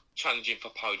Bull, challenging for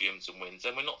podiums and wins,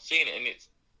 and we're not seeing it. And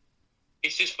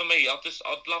it's just, for me,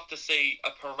 I'd love to see a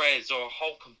Perez or a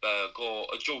Hülkenberg or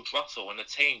a George Russell in a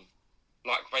team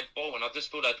like Red Bull, and I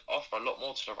just feel they'd offer a lot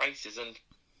more to the races. And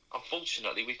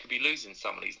unfortunately, we could be losing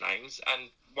some of these names, and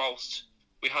whilst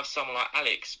we have someone like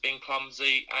Alex being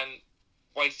clumsy and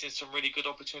wasting some really good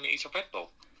opportunities for Red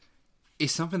Bull.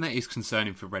 It's something that is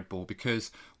concerning for Red Bull,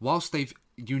 because whilst they've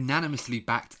unanimously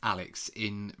backed Alex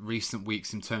in recent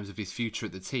weeks in terms of his future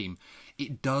at the team,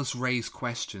 it does raise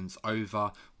questions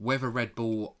over whether Red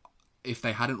Bull, if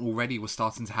they hadn't already, were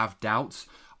starting to have doubts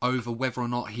over whether or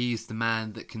not he is the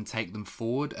man that can take them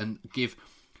forward and give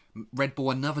Red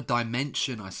Bull another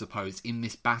dimension, I suppose, in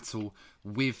this battle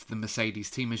with the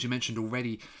Mercedes team. As you mentioned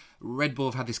already, Red Bull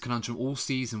have had this conundrum all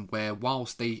season where,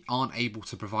 whilst they aren't able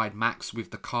to provide Max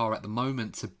with the car at the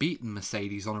moment to beat the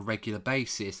Mercedes on a regular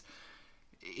basis,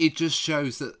 it just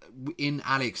shows that in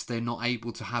Alex they're not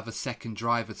able to have a second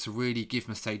driver to really give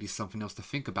Mercedes something else to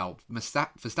think about.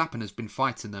 Verstappen has been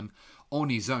fighting them on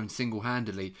his own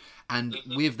single-handedly, and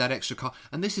with that extra car,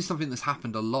 and this is something that's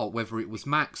happened a lot, whether it was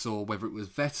Max or whether it was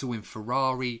Vettel in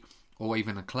Ferrari or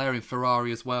even Leclerc in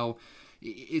Ferrari as well.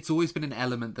 It's always been an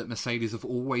element that Mercedes have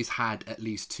always had at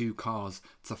least two cars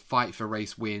to fight for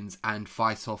race wins and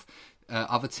fight off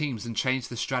other teams and change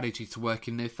the strategy to work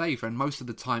in their favour. And most of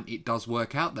the time it does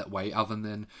work out that way, other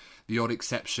than the odd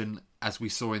exception, as we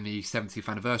saw in the 70th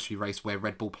anniversary race, where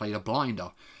Red Bull played a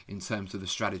blinder in terms of the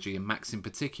strategy, and Max in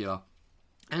particular.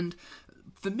 And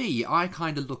for me, I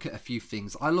kind of look at a few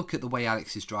things. I look at the way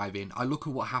Alex is driving. I look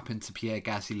at what happened to Pierre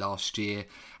Gasly last year,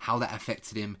 how that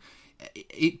affected him.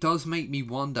 It does make me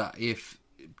wonder if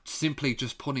simply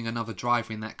just putting another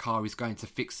driver in that car is going to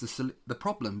fix the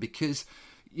problem, because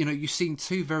you've seen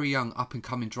two very young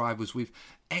up-and-coming drivers with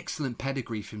excellent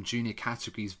pedigree from junior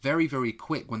categories, very, very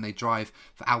quick when they drive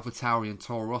for AlphaTauri and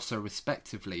Toro Rosso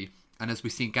respectively. And as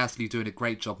we've seen Gasly doing a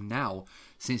great job now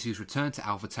since he's returned to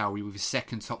AlphaTauri with his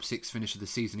second top six finish of the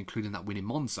season, including that win in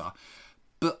Monza.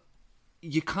 But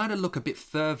you kind of look a bit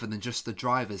further than just the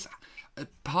drivers.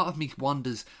 Part of me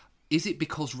wonders, is it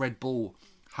because Red Bull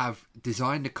have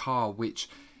designed a car which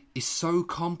is so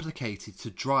complicated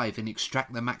to drive and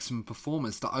extract the maximum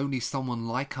performance that only someone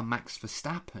like a Max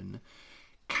Verstappen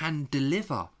can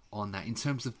deliver on that in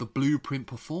terms of the blueprint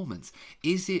performance?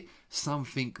 Is it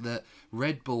something that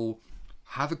Red Bull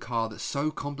have a car that's so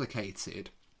complicated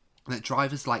that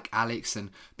drivers like Alex and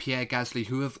Pierre Gasly,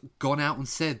 who have gone out and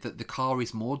said that the car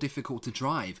is more difficult to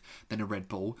drive than a Red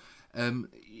Bull,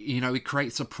 it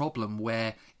creates a problem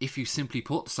where if you simply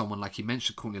put someone, like you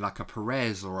mentioned, Courtney, like a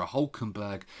Perez or a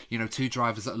Hülkenberg, two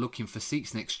drivers that are looking for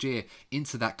seats next year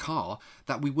into that car,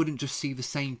 that we wouldn't just see the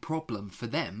same problem for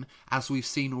them as we've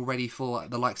seen already for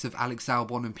the likes of Alex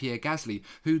Albon and Pierre Gasly,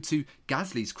 who, to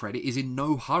Gasly's credit, is in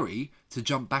no hurry to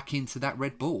jump back into that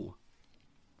Red Bull.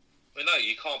 Well, no,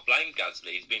 you can't blame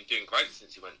Gasly. He's been doing great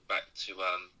since he went back to who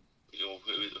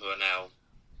are now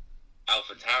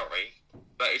AlphaTauri,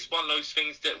 but it's one of those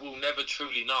things that we'll never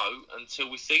truly know until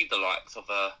we see the likes of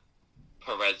a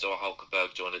Perez or a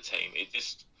Hülkenberg join the team.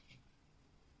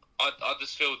 I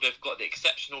just feel they've got the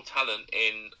exceptional talent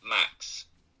in Max,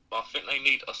 but I think they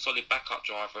need a solid backup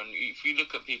driver. And if you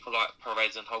look at people like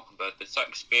Perez and Hülkenberg, they're so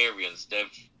experienced.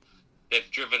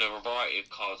 They've driven a variety of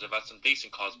cars. They've had some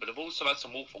decent cars, but they've also had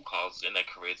some awful cars in their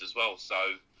careers as well. So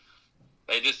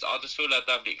I just feel like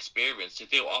they have the experience to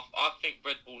deal. I think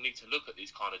Red Bull need to look at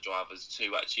these kind of drivers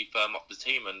to actually firm up the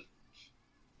team and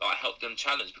help them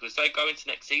challenge, because they go into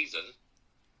next season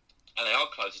and they are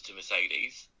closer to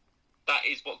Mercedes. That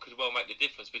is what could well make the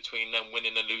difference between them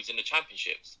winning and losing the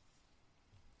championships.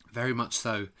 Very much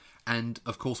so. And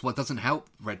of course, what doesn't help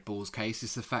Red Bull's case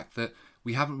is the fact that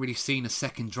we haven't really seen a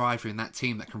second driver in that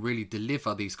team that can really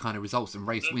deliver these kind of results and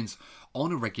race wins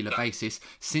on a regular basis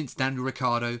since Daniel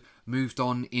Ricciardo moved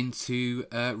on into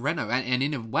Renault. And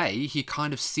in a way, you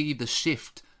kind of see the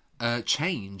shift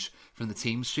change from the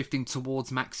team shifting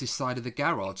towards Max's side of the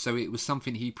garage. So it was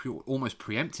something he almost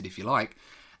preempted, if you like.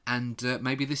 And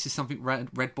maybe this is something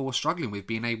Red Bull are struggling with,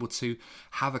 being able to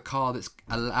have a car that's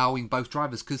allowing both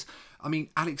drivers. Because, I mean,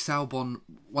 Alex Albon,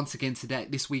 once again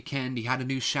this weekend, he had a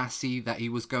new chassis that he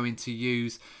was going to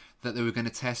use, that they were going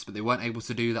to test, but they weren't able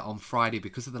to do that on Friday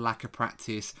because of the lack of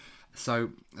practice. So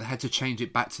they had to change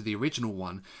it back to the original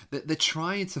one. They're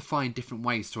trying to find different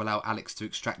ways to allow Alex to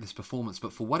extract this performance,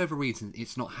 but for whatever reason,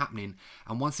 it's not happening.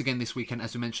 And once again this weekend,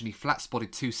 as we mentioned, he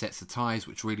flat-spotted 2 sets of tyres,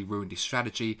 which really ruined his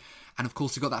strategy. And of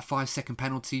course, he got that 5-second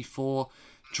penalty for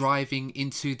driving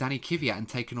into Danny Kvyat and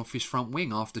taking off his front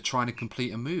wing after trying to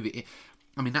complete a move.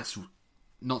 I mean, that's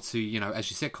not to,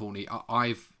 as you said, Courtney,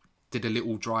 I've did a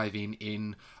little driving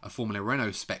in a Formula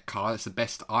Renault spec car. That's the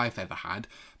best I've ever had.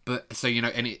 But so,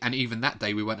 and even that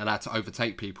day we weren't allowed to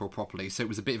overtake people properly. So it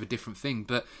was a bit of a different thing.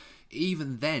 But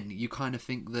even then, you kind of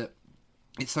think that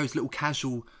it's those little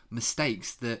casual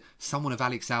mistakes that someone of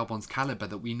Alex Albon's calibre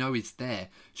that we know is there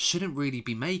shouldn't really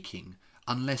be making,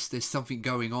 unless there's something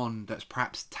going on that's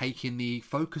perhaps taking the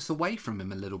focus away from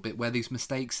him a little bit, where these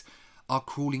mistakes are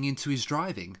crawling into his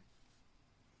driving.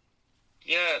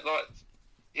 Yeah,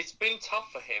 it's been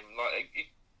tough for him.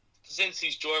 Since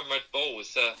he's joined Red Bull,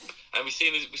 and we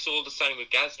saw the same with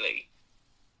Gasly.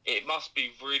 It must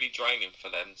be really draining for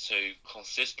them to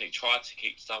consistently try to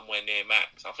keep somewhere near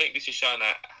Max. I think this is showing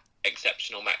how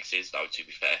exceptional Max is, though. To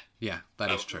be fair, yeah,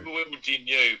 that is true. We're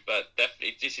new, but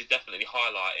this is definitely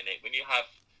highlighting it. When you have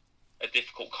a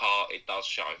difficult car, it does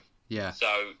show. Yeah.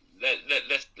 So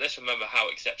let's remember how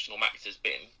exceptional Max has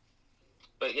been.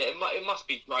 But yeah, it must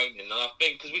be draining, and I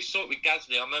think because we saw it with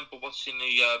Gasly. I remember watching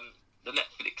the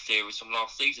Netflix series from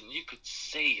last season. You could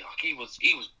see he was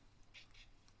in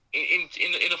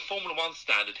a Formula One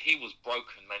standard. He was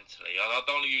broken mentally. And I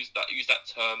don't want to use that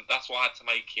term. That's why I had to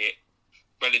make it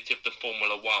relative to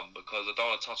Formula One, because I don't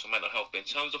want to touch on mental health. But in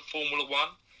terms of Formula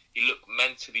One, he looked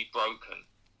mentally broken.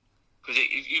 Because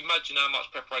if you imagine how much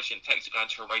preparation it takes to go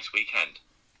into a race weekend.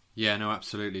 Yeah, no,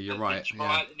 absolutely. You're right.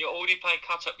 Yeah. And you're already playing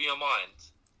catch up in your mind.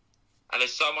 And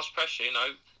there's so much pressure,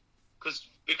 because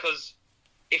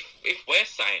if we're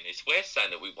saying this, we're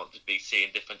saying that we want to be seeing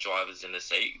different drivers in the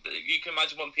seat. You can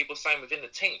imagine what people are saying within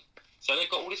the team. So they've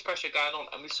got all this pressure going on.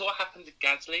 And we saw it happen to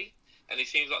Gasly, and it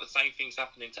seems like the same thing's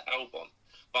happening to Albon.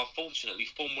 But unfortunately,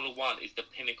 Formula One is the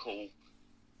pinnacle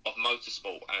of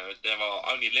motorsport. There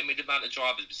are only a limited amount of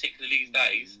drivers, particularly these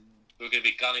days, who are going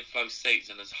to be gunning for those seats.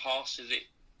 And as harsh as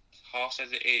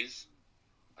it is,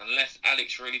 unless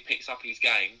Alex really picks up his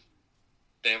game,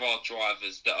 there are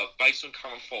drivers that are, based on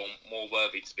current form, more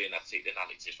worthy to be in that seat than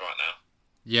Alex is right now.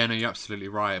 Yeah, no, you're absolutely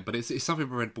right. But it's something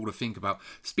for Red Bull to think about.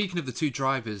 Speaking of the 2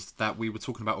 drivers that we were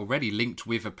talking about already, linked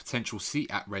with a potential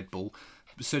seat at Red Bull,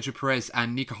 Sergio Perez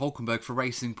and Nico Hülkenberg for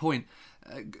Racing Point.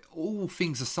 All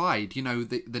things aside,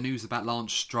 the news about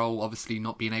Lance Stroll obviously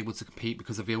not being able to compete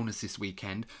because of illness this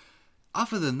weekend.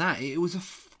 Other than that, it was a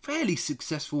fairly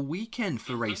successful weekend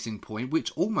for Racing Point,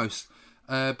 which almost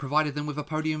provided them with a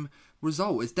podium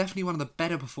result. It's definitely one of the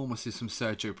better performances from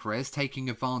Sergio Perez, taking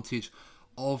advantage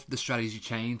of the strategy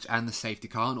change and the safety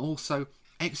car, and also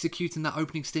executing that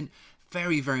opening stint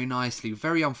very, very nicely.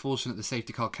 Very unfortunate the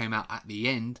safety car came out at the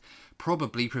end,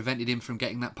 probably prevented him from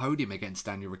getting that podium against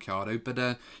Daniel Ricciardo. But,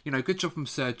 good job from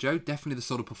Sergio. Definitely the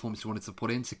sort of performance he wanted to put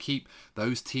in to keep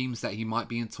those teams that he might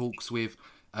be in talks with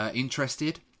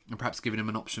interested, and perhaps giving him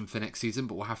an option for next season,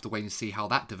 but we'll have to wait and see how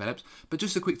that develops. But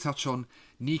just a quick touch on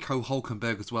Nico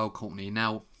Hülkenberg as well, Courtney.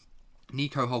 Now,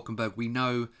 Nico Hülkenberg, we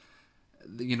know,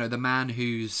 the man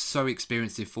who's so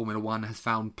experienced in Formula One, has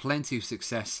found plenty of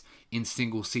success in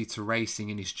single-seater racing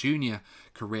in his junior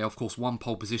career. Of course, won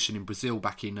pole position in Brazil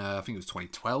back in, I think it was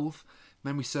 2012,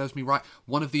 memory serves me right.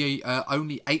 One of the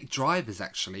only 8 drivers,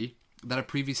 actually, that have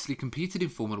previously competed in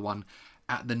Formula One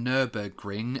at the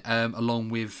Nürburgring, along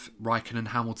with Raikkonen,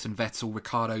 Hamilton, Vettel,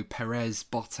 Ricciardo, Perez,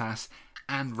 Bottas,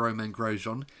 and Romain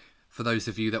Grosjean, for those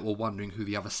of you that were wondering who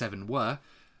the other 7 were.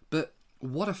 But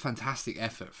what a fantastic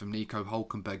effort from Nico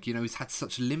Hülkenberg. He's had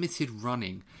such limited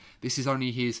running. This is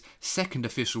only his 2nd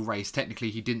official race. Technically,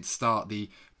 he didn't start the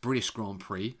British Grand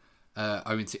Prix,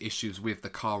 owing to issues with the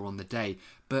car on the day.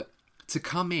 But to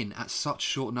come in at such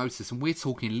short notice, and we're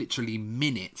talking literally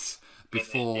minutes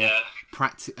before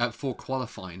before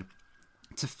qualifying,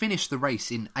 to finish the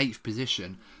race in 8th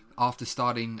position after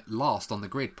starting last on the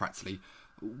grid practically.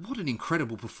 What an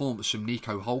incredible performance from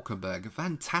Nico Hülkenberg. A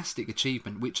fantastic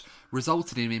achievement which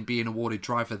resulted in him being awarded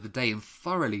Driver of the Day, and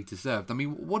thoroughly deserved. I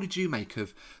mean, what did you make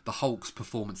of the Hulk's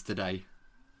performance today?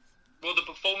 Well, the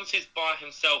performances by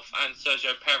himself and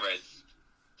Sergio Perez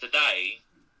today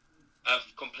have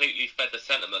completely fed the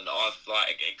sentiment that I've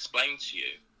explained to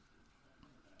you.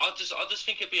 I just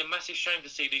think it'd be a massive shame to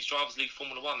see these drivers leave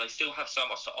Formula One. They still have so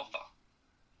much to offer.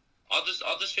 I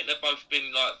just think they've both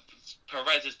been like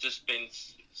Perez has just been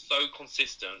so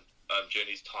consistent during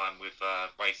his time with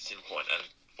Racing Point and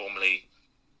formerly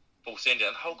Force India,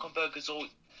 and Hulkenberg's all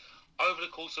over the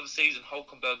course of the season.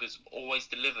 Hulkenberg's always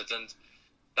delivered, and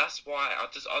that's why I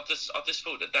just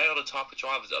thought that they are the type of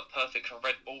drivers that are perfect for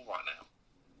Red Bull right now.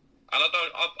 And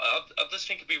I just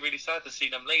think it'd be really sad to see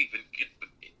them leave. And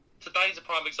today's a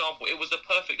prime example. It was a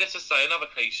perfect, let's just say another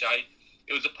cliche,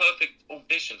 it was a perfect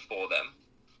audition for them,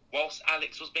 whilst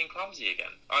Alex was being clumsy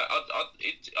again.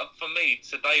 For me,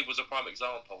 today was a prime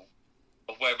example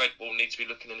of where Red Bull needs to be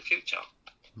looking in the future.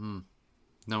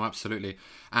 No, absolutely.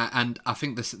 And I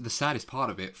think the saddest part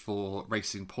of it for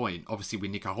Racing Point, obviously where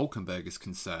Nico Hulkenberg is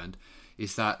concerned,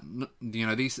 is that, you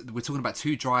know, we're talking about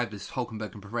two drivers,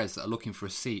 Hulkenberg and Perez, that are looking for a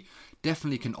seat.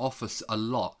 Definitely can offer a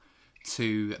lot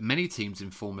to many teams in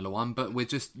Formula One, but we're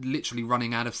just literally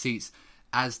running out of seats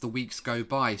as the weeks go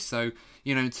by. So,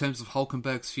 you know, in terms of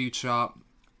Hulkenberg's future,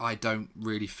 I don't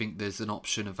really think there's an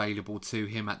option available to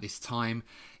him at this time.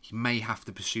 He may have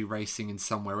to pursue racing in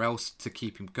somewhere else to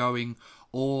keep him going,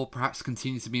 or perhaps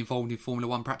continue to be involved in Formula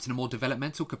One, perhaps in a more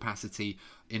developmental capacity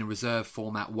in a reserve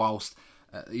format, whilst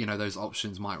you know, those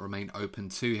options might remain open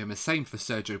to him. The same for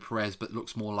Sergio Perez, but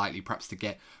looks more likely perhaps to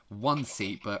get one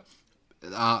seat. But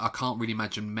I can't really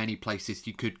imagine many places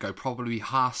you could go. Probably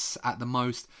Haas at the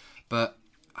most, but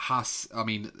Haas, I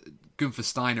mean, Gunther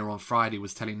Steiner on Friday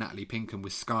was telling Natalie Pinkham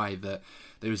with Sky that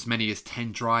there was as many as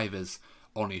 10 drivers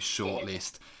on his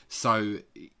shortlist. So,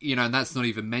 you know, and that's not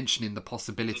even mentioning the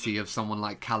possibility of someone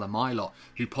like Callum Ilott,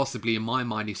 who possibly in my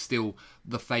mind is still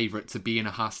the favourite to be in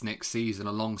a Haas next season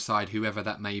alongside whoever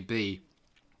that may be.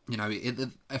 You know,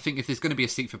 I think if there's going to be a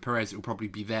seat for Perez, it will probably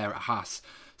be there at Haas.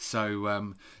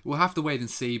 So we'll have to wait and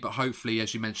see, but hopefully,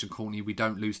 as you mentioned, Courtney, we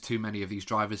don't lose too many of these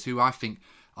drivers who I think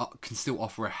can still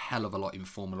offer a hell of a lot in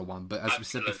Formula One. But as we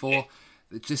said before,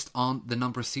 there just aren't the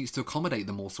number of seats to accommodate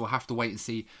them all. So we'll have to wait and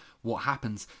see what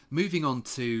happens. Moving on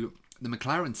to the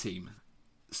McLaren team.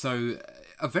 So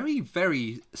a very,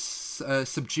 very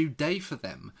subdued day for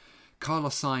them.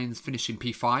 Carlos Sainz finishing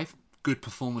P5. Good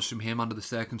performance from him under the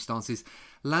circumstances.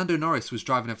 Lando Norris was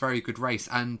driving a very good race,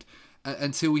 and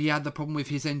until he had the problem with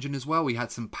his engine as well. He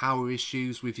had some power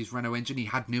issues with his Renault engine. He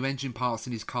had new engine parts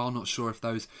in his car. Not sure if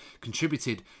those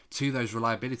contributed to those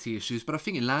reliability issues. But I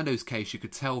think in Lando's case, you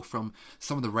could tell from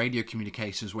some of the radio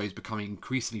communications where he's becoming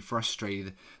increasingly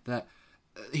frustrated that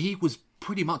he was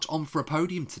pretty much on for a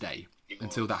podium today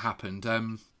until that happened.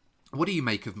 What do you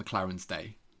make of McLaren's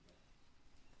day?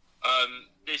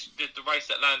 The race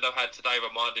that Lando had today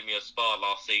reminded me of Spa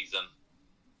last season.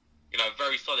 You know,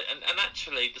 very solid. And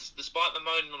actually, despite the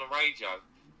moaning on the radio,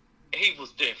 he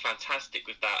was doing fantastic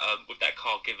with that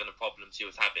car, given the problems he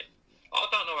was having. I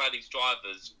don't know how these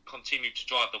drivers continue to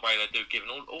drive the way they do, given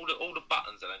all the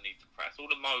buttons that they need to press, all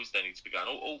the modes they need to be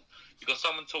going. You've got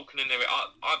someone talking in there.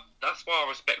 That's why I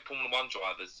respect Formula One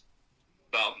drivers.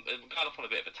 But I'm going off on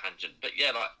a bit of a tangent. But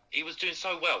yeah, like, he was doing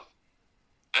so well.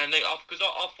 And because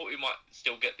I thought he might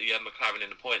still get the McLaren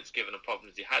in the points, given the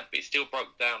problems he had, but he still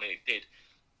broke down, and it did.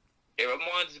 It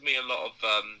reminds me a lot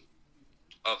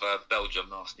of Belgium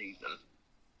last season.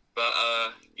 But,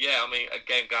 yeah, I mean,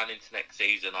 again, going into next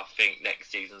season, I think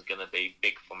next season's going to be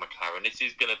big for McLaren. This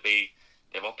is going to be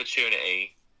their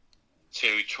opportunity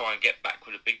to try and get back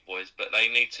with the big boys, but they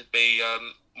need to be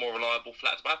more reliable for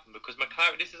that to happen, because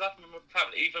McLaren, this has happened with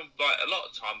McLaren, even like a lot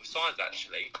of time with Sainz,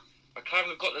 actually. McLaren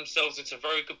have got themselves into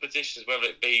very good positions, whether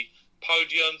it be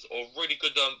podiums or really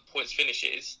good points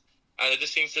finishes, and there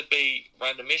just seems to be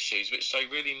random issues which they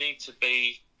really need to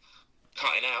be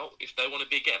cutting out if they want to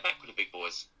be getting back with the big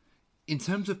boys. In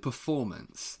terms of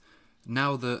performance,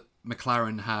 now that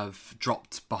McLaren have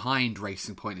dropped behind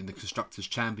Racing Point in the Constructors'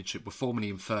 Championship, were formerly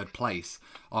in third place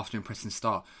after an impressive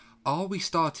start, are we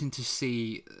starting to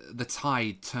see the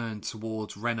tide turn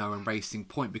towards Renault and Racing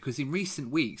Point? Because in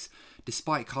recent weeks,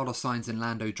 despite Carlos Sainz and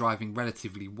Lando driving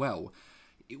relatively well,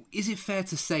 is it fair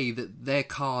to say that their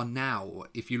car now,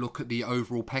 if you look at the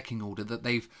overall pecking order, that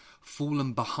they've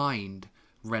fallen behind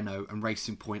Renault and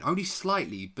Racing Point only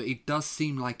slightly, but it does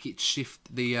seem like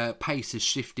the pace has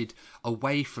shifted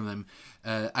away from them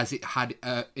as it had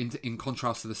in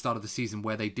contrast to the start of the season,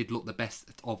 where they did look the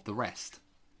best of the rest.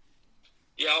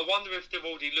 Yeah, I wonder if they're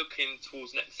already looking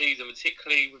towards next season,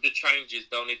 particularly with the changes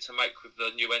they'll need to make with the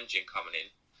new engine coming in.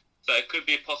 So it could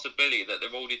be a possibility that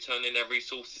they're already turning their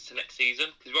resources to next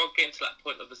season, because we're getting to that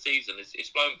point of the season, it's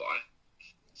flown by.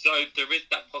 So there is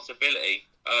that possibility,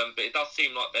 but it does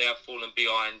seem like they have fallen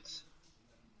behind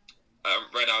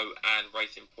Renault and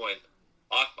Racing Point.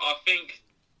 I think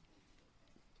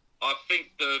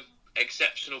the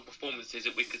exceptional performances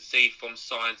that we could see from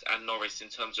Sainz and Norris in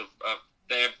terms of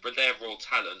their raw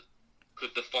talent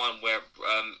could define where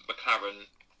McLaren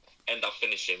end up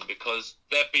finishing, because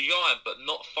they're behind, but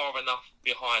not far enough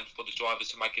behind for the drivers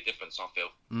to make a difference, I feel.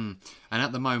 And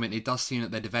at the moment, it does seem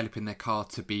that they're developing their car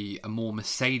to be a more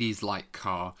Mercedes-like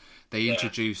car. They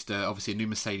introduced, obviously, a new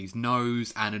Mercedes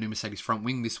nose and a new Mercedes front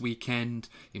wing this weekend,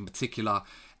 in particular.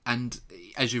 And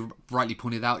as you rightly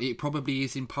pointed out, it probably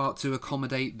is in part to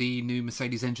accommodate the new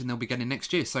Mercedes engine they'll be getting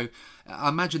next year. So I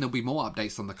imagine there'll be more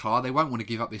updates on the car. They won't want to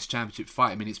give up this championship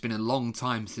fight. I mean, it's been a long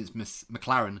time since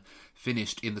McLaren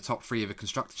finished in the top 3 of a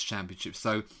Constructors' Championship.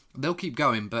 So they'll keep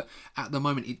going. But at the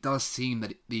moment, it does seem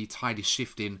that the tide is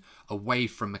shifting away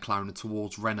from McLaren and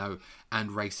towards Renault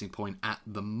and Racing Point at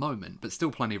the moment. But still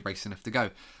plenty of racing left to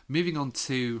go. Moving on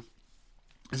to,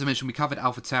 as I mentioned, we covered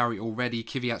AlphaTauri already.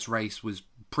 Kvyat's race was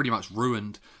pretty much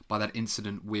ruined by that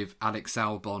incident with Alex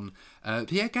Albon.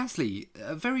 Pierre Gasly,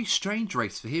 a very strange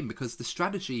race for him because the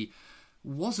strategy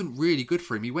wasn't really good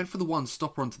for him. He went for the one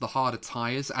stopper onto the harder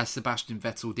tyres, as Sebastian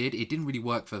Vettel did. It didn't really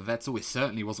work for Vettel. It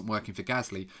certainly wasn't working for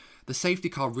Gasly. The safety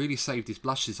car really saved his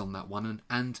blushes on that one,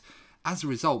 and as a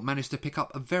result managed to pick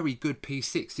up a very good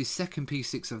P6, his second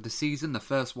P6 of the season. The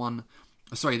first one,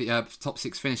 the top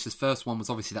 6 finish. His first one was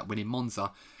obviously that win in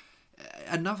Monza.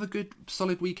 Another good,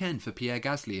 solid weekend for Pierre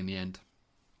Gasly in the end.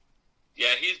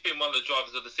 Yeah, he's been one of the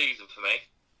drivers of the season for me.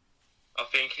 I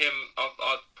think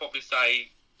I'd probably say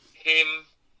him,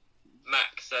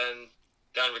 Max, and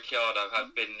Dan Ricciardo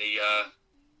have been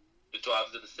the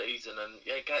drivers of the season. And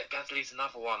yeah, Gasly's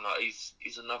another one. Like,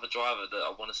 he's another driver that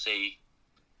I want to see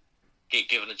get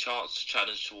given a chance to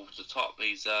challenge towards the top.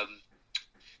 He's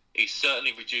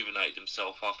certainly rejuvenated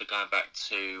himself after going back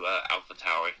to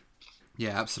AlphaTauri.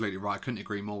 Yeah, absolutely right. I couldn't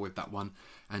agree more with that one.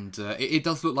 And it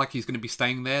does look like he's going to be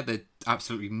staying there. There's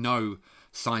absolutely no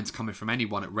signs coming from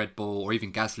anyone at Red Bull or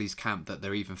even Gasly's camp that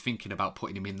they're even thinking about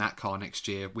putting him in that car next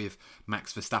year with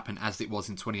Max Verstappen as it was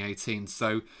in 2018.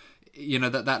 So,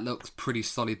 that looks pretty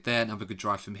solid there. Another good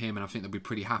drive from him, and I think they'll be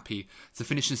pretty happy to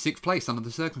finish in 6th place under the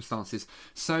circumstances.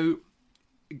 So,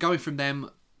 going from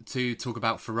them to talk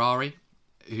about Ferrari,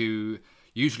 who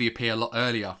usually appear a lot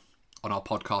earlier on our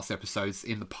podcast episodes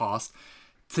in the past.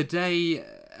 Today,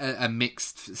 a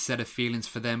mixed set of feelings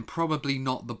for them. Probably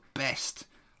not the best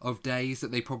of days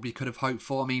that they probably could have hoped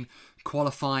for. I mean,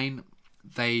 qualifying,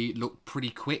 they looked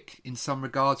pretty quick in some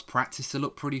regards. Practice, they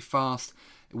looked pretty fast.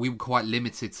 We were quite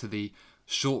limited to the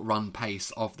short run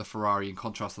pace of the Ferrari in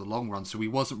contrast to the long run, so we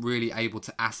wasn't really able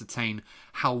to ascertain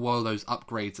how well those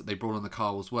upgrades that they brought on the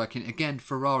car was working. Again,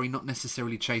 Ferrari not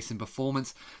necessarily chasing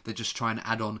performance, they're just trying to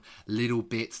add on little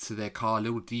bits to their car,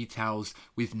 little details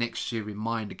with next year in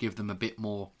mind to give them a bit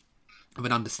more of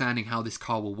an understanding how this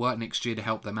car will work next year to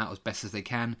help them out as best as they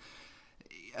can.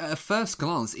 At first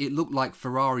glance, it looked like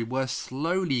Ferrari were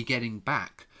slowly getting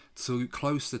back to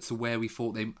closer to where we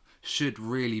thought they should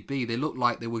really be. They looked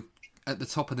like they were at the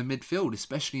top of the midfield,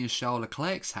 especially in Charles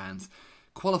Leclerc's hands.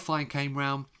 Qualifying came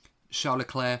round. Charles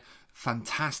Leclerc,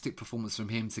 fantastic performance from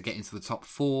him to get into the top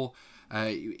 4.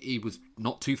 He was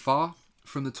not too far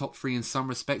from the top 3 in some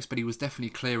respects, but he was definitely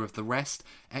clear of the rest.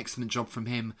 Excellent job from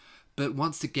him. But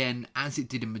once again, as it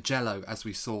did in Mugello, as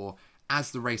we saw, as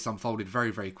the race unfolded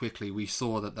very, very quickly, we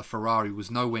saw that the Ferrari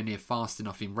was nowhere near fast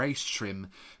enough in race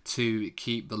trim to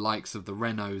keep the likes of the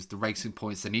Renaults, the Racing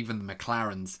Points, and even the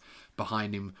McLarens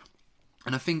behind him.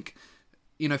 And I think,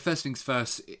 first things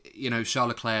first, Charles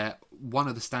Leclerc, one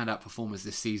of the standout performers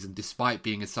this season, despite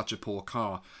being in such a poor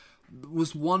car,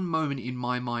 was one moment in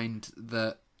my mind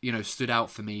that, stood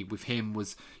out for me with him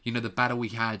was, the battle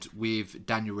he had with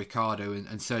Daniel Ricciardo and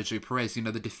Sergio Perez.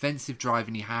 The defensive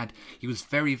driving he had, he was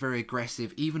very, very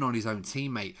aggressive, even on his own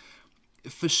teammate.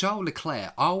 For Charles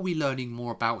Leclerc, are we learning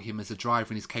more about him as a driver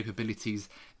and his capabilities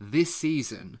this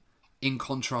season, in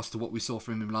contrast to what we saw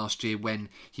from him last year when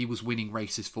he was winning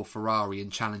races for Ferrari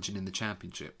and challenging in the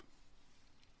championship?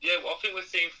 Yeah, well, I think we're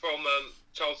seeing from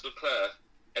Charles Leclerc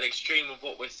an extreme of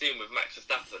what we're seeing with Max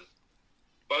Verstappen.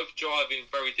 Both driving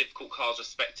very difficult cars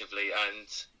respectively and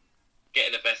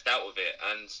getting the best out of it.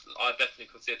 And I definitely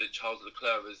consider Charles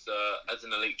Leclerc as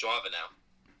an elite driver now.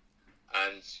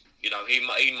 And,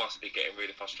 he must be getting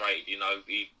really frustrated.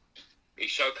 He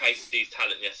showcased his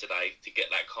talent yesterday to get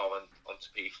that car onto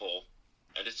P4,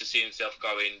 and just to see himself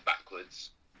going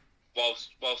backwards,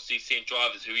 whilst he's seeing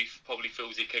drivers who he probably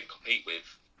feels he can compete with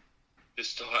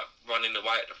just start running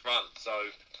away at the front. So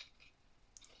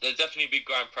there's definitely big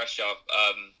growing pressure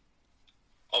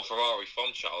on Ferrari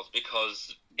from Charles,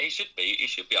 because he should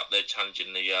be up there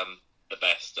challenging the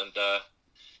best, and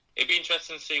it'd be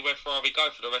interesting to see where Ferrari go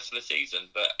for the rest of the season.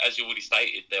 But as you already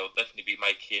stated, they'll definitely be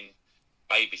making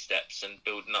baby steps and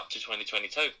building up to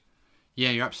 2022.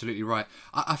 Yeah, you're absolutely right.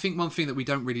 I think one thing that we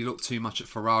don't really look too much at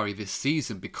Ferrari this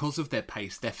season, because of their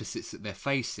pace deficits that they're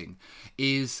facing,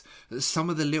 is some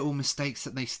of the little mistakes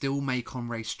that they still make on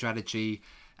race strategy,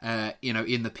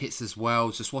 in the pits as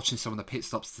well. Just watching some of the pit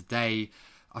stops today,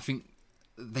 I think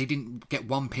they didn't get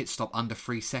one pit stop under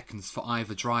 3 seconds for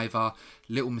either driver.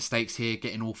 Little mistakes here,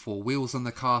 getting all four wheels on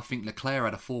the car. I think Leclerc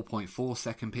had a 4.4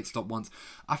 second pit stop once.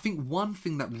 I think one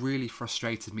thing that really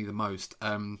frustrated me the most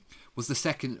was the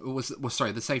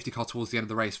safety car towards the end of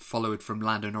the race, followed from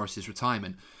Lando Norris's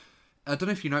retirement. I don't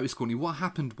know if you noticed, Courtney, what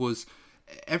happened was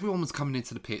everyone was coming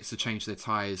into the pits to change their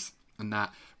tyres, and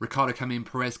that Ricciardo come in,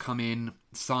 Perez come in,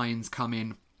 Sainz come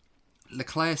in.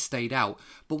 Leclerc stayed out,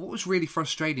 but what was really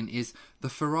frustrating is the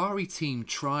Ferrari team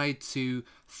tried to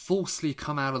forcefully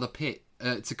come out of the pit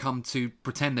to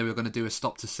pretend they were going to do a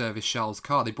stop to service Charles'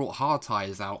 car. They brought hard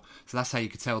tyres out, so that's how you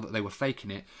could tell that they were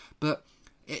faking it. But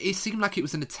it seemed like it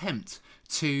was an attempt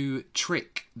to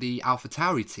trick the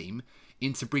AlphaTauri team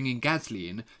into bringing Gasly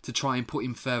in to try and put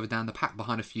him further down the pack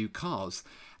behind a few cars.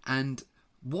 And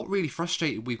what really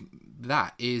frustrated with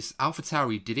that is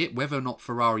AlphaTauri did it. Whether or not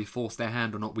Ferrari forced their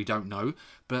hand or not, we don't know.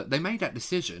 But they made that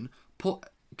decision, put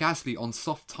Gasly on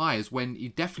soft tyres when he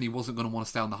definitely wasn't going to want to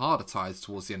stay on the harder tyres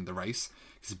towards the end of the race,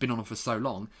 because he's been on them for so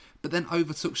long, but then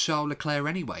overtook Charles Leclerc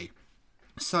anyway.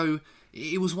 So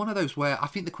it was one of those where I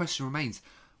think the question remains,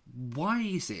 why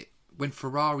is it when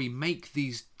Ferrari make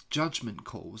these judgment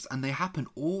calls, and they happen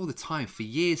all the time for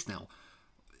years now,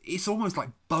 it's almost like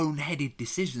boneheaded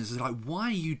decisions. It's like, why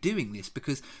are you doing this?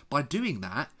 Because by doing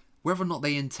that, whether or not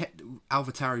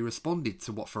AlphaTauri responded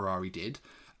to what Ferrari did,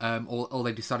 or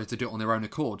they decided to do it on their own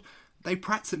accord, they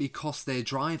practically cost their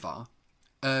driver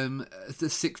the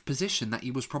 6th position that he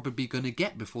was probably going to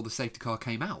get before the safety car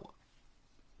came out.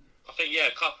 I think,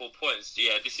 a couple of points.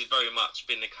 Yeah, this has very much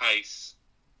been the case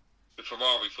with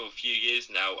Ferrari for a few years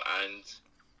now, and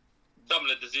some of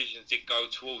the decisions did go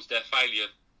towards their failure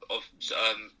of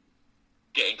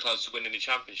getting close to winning the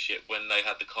championship when they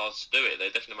had the cars to do it. They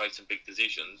definitely made some big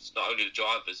decisions, not only the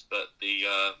drivers, but the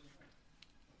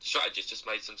strategists just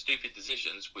made some stupid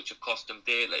decisions which have cost them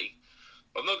dearly.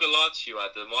 But I'm not going to lie to you,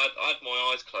 Adam, I had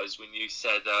my eyes closed when you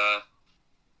said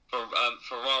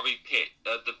Ferrari pit.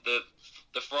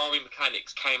 The Ferrari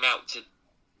mechanics came out to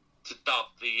dub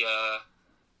the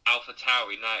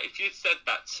AlphaTauri. Now, if you'd said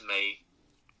that to me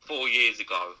 4 years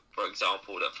ago, for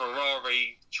example, that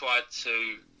Ferrari tried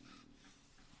to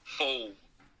fool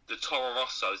the Toro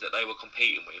Rossos that they were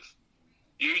competing with,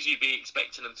 usually be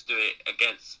expecting them to do it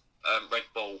against Red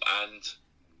Bull and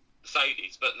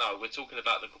Mercedes, but no, we're talking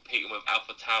about them competing with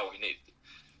AlphaTauri. And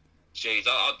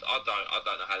I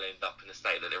don't know how they end up in the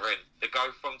state that they're in. They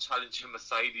go from challenging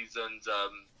Mercedes and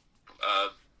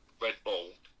Red Bull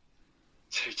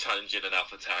to challenging an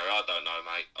AlphaTauri. I don't know,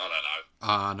 mate. I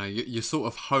don't know. No, you sort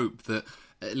of hope that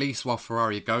at least while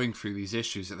Ferrari are going through these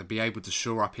issues, that they'll be able to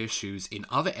shore up issues in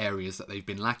other areas that they've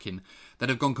been lacking, that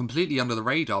have gone completely under the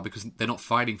radar because they're not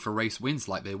fighting for race wins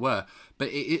like they were. But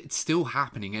it's still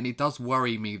happening, and it does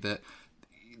worry me that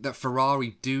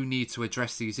Ferrari do need to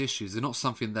address these issues. They're not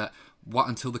something that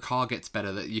until the car gets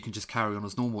better that you can just carry on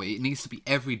as normal. It needs to be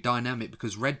every dynamic,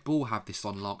 because Red Bull have this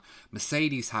on lock,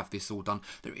 Mercedes have this all done.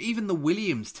 Even the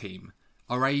Williams team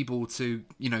are able to,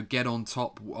 get on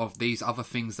top of these other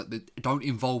things that don't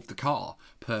involve the car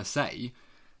per se,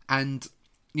 and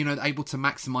able to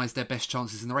maximise their best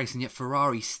chances in the race. And yet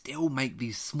Ferrari still make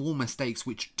these small mistakes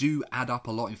which do add up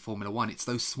a lot in Formula 1. It's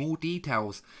those small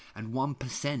details and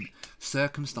 1%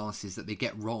 circumstances that they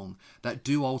get wrong that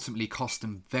do ultimately cost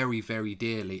them very, very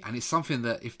dearly. And it's something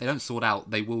that if they don't sort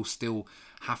out, they will still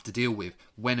have to deal with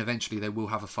when eventually they will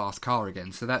have a fast car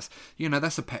again. So that's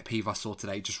a pet peeve I saw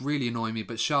today, just really annoying me.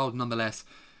 But Charles, nonetheless,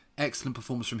 excellent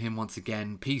performance from him once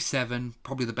again. P7,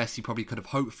 probably the best he probably could have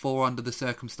hoped for under the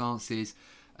circumstances.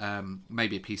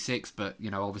 Maybe a P6, but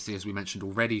obviously, as we mentioned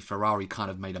already, Ferrari kind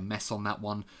of made a mess on that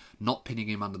one, not pinning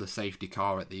him under the safety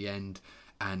car at the end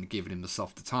and giving him the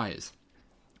softer tyres.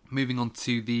 Moving on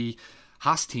to the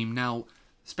Haas team now.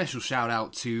 Special shout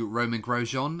out to Romain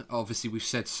Grosjean. Obviously, we've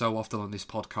said so often on this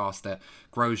podcast that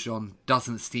Grosjean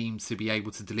doesn't seem to be able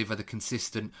to deliver the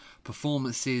consistent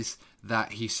performances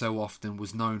that he so often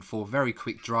was known for. Very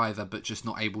quick driver, but just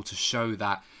not able to show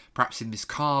that, perhaps in this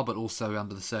car, but also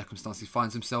under the circumstances he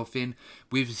finds himself in,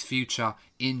 with his future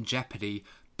in jeopardy.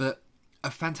 But a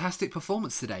fantastic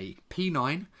performance today,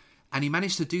 P9, and he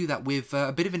managed to do that with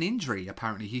a bit of an injury,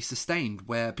 apparently, he sustained,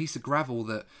 where a piece of gravel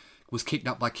that was kicked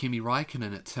up by Kimi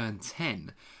Raikkonen at turn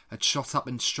 10 had shot up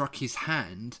and struck his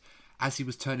hand as he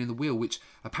was turning the wheel, which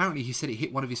apparently he said it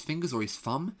hit one of his fingers or his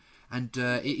thumb, And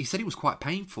he said it was quite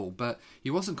painful, but he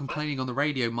wasn't complaining on the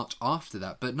radio much after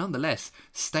that. But nonetheless,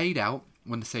 stayed out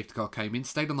when the safety car came in,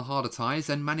 stayed on the harder tyres,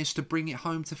 and managed to bring it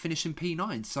home to finish in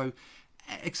P9. So,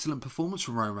 excellent performance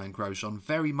from Romain Grosjean.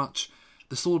 Very much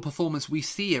the sort of performance we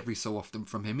see every so often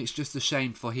from him. It's just a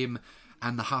shame for him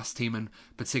and the Haas team, and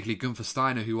particularly Gunther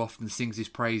Steiner, who often sings his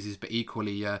praises but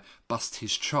equally busts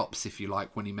his chops, if you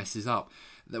like, when he messes up,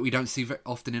 that we don't see very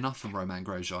often enough from Romain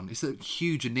Grosjean. It's a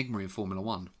huge enigma in Formula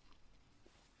 1.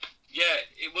 Yeah,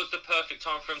 it was the perfect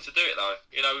time for him to do it, though.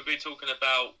 You know, we've been talking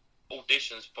about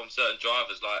auditions from certain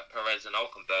drivers like Perez and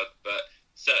Hulkenberg, but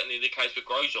certainly the case with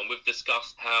Grosjean, we've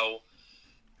discussed how,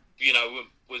 you know,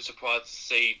 we're surprised to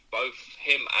see both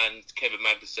him and Kevin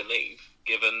Magnussen leave,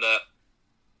 given that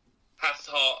Haas,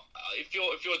 if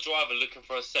you're a driver looking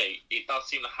for a seat, it does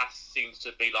seem that Haas seems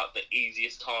to be like the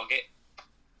easiest target.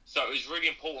 So it was really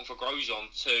important for Grosjean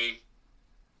to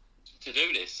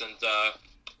do this, and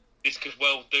this could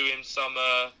well do him some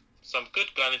good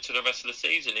going into the rest of the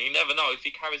season. And you never know, if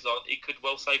he carries on, he could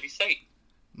well save his seat.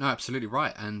 No, absolutely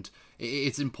right. And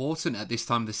it's important at this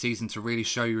time of the season to really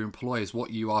show your employers what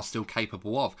you are still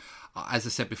capable of. As I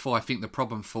said before, I think the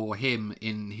problem for him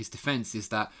in his defence is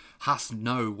that Haas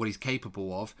know what he's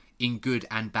capable of in good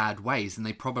and bad ways, and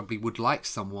they probably would like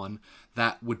someone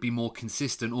that would be more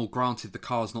consistent, or granted the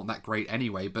car's not that great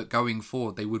anyway, but going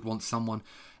forward they would want someone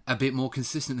a bit more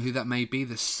consistent, who that may be.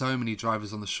 There's so many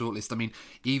drivers on the shortlist. I mean,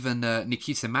 even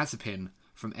Nikita Mazepin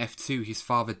from F2, his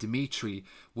father Dimitri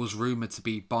was rumoured to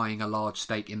be buying a large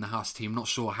stake in the Haas team. Not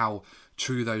sure how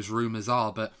true those rumours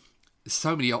are, but there's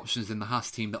so many options in the Haas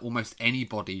team that almost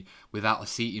anybody without a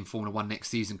seat in Formula 1 next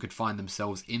season could find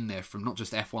themselves in there, from not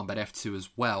just F1 but F2 as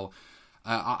well.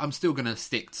 I'm still going to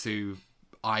stick to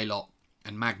Eilert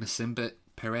and Magnussen, but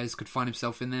Perez could find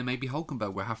himself in there. Maybe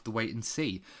Hulkenberg. We'll have to wait and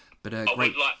see. But I would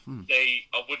like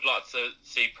to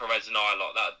see Perez and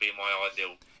Eilert. That would be my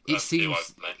ideal.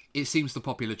 It seems the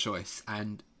popular choice,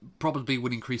 and probably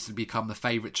would increasingly become the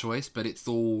favourite choice. But it's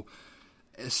all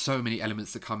so many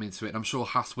elements that come into it. And I'm sure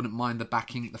Haas wouldn't mind the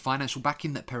financial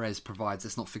backing that Perez provides.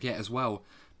 Let's not forget as well.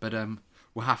 But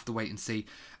we'll have to wait and see.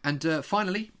 And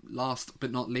finally, last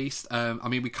but not least,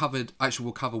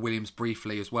 we'll cover Williams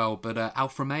briefly as well. But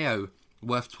Alfa Romeo,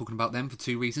 worth talking about them for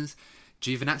two reasons.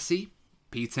 Giovinazzi,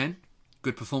 P10,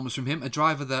 good performance from him. A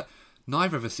driver that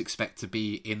neither of us expect to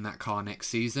be in that car next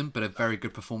season, but a very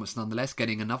good performance nonetheless,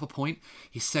 getting another point.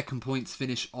 His second points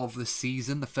finish of the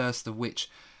season, the first of which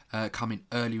coming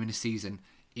earlier in the season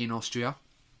in Austria.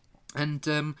 And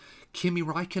Kimi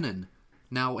Räikkönen.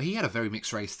 Now, he had a very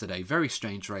mixed race today, very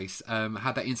strange race.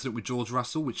 Had that incident with George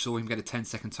Russell, which saw him get a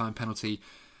 10-second time penalty.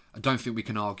 I don't think we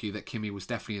can argue that Kimi was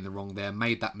definitely in the wrong there.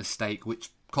 Made that mistake,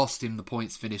 which cost him the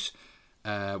points finish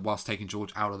whilst taking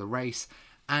George out of the race.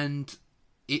 And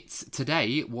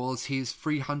today was his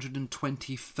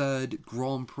 323rd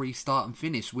Grand Prix start and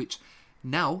finish, which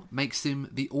now makes him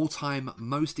the all-time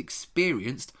most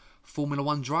experienced Formula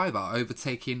 1 driver,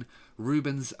 overtaking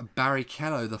Rubens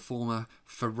Barrichello, the former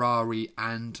Ferrari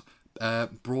and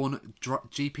Brawn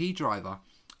GP driver,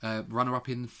 runner-up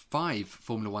in 5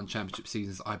 Formula 1 championship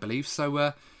seasons, I believe. So,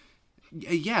 a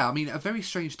very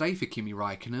strange day for Kimi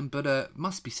Räikkönen, but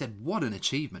must be said, what an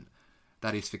achievement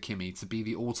that is for Kimi, to be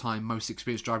the all-time most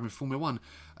experienced driver in Formula 1.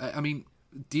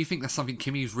 Do you think that's something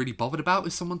Kimi was really bothered about,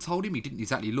 as someone told him? He didn't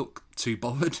exactly look too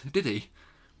bothered, did he?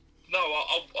 No,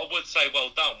 I would say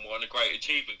well done, what a great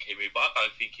achievement, Kimi, but I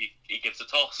don't think he gives a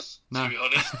toss, to be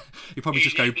honest. He'd probably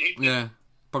just go, boah.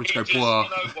 You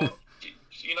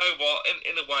know what,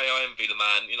 in a way I envy the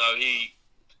man. You know, he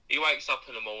wakes up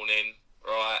in the morning,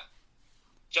 right,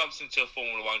 jumps into a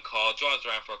Formula 1 car, drives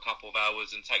around for a couple of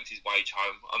hours and takes his wage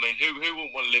home. I mean, who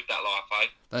wouldn't want to live that life, eh?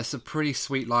 That's a pretty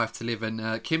sweet life to live,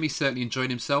 and Kimi certainly enjoyed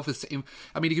himself. He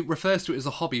refers to it as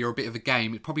a hobby or a bit of a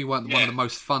game. It probably weren't one of the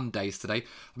most fun days today.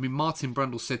 I mean, Martin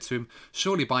Brundle said to him,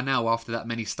 surely by now, after that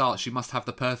many starts, you must have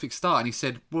the perfect start. And he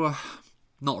said, well,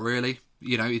 not really.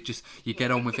 You know, it just, you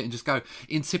get on with it and just go.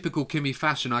 In typical Kimi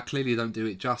fashion, I clearly don't do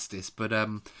it justice. But,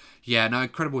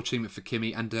 incredible achievement for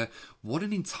Kimi. And what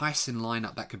an enticing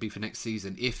lineup that could be for next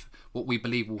season, if what we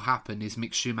believe will happen is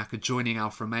Mick Schumacher joining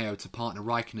Alfa Romeo to partner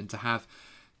Räikkönen, to have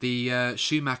the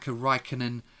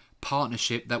Schumacher-Räikkönen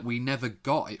partnership that we never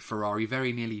got at Ferrari,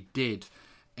 very nearly did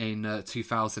in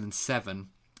 2009,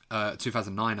 I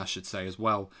should say, as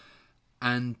well.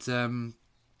 And,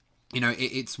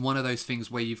 it's one of those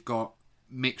things where you've got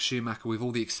Mick Schumacher with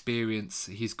all the experience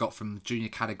he's got from junior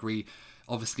category,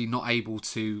 obviously not able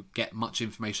to get much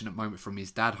information at the moment from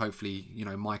his dad. Hopefully,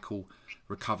 Michael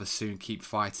recovers soon, keep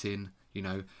fighting,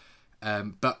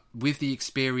 But with the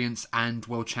experience and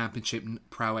World Championship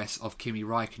prowess of Kimi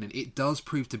Räikkönen, it does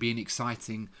prove to be an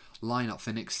exciting lineup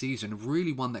for next season.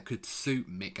 Really one that could suit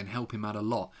Mick and help him out a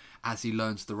lot as he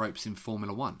learns the ropes in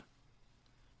Formula One.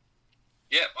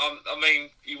 Yeah, I mean,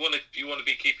 you want to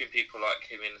be keeping people like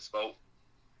him in the sport.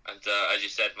 And as you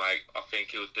said, mate, I think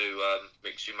he'll do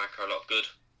Mick Schumacher a lot of good.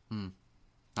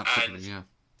 Absolutely, and yeah.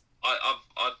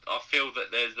 I feel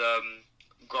that there's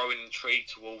growing intrigue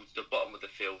towards the bottom of the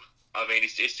field. I mean,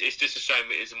 it's just a shame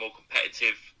it isn't more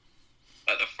competitive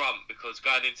at the front, because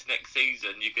going into next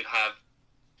season, you could have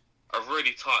a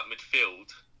really tight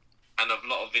midfield and a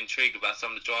lot of intrigue about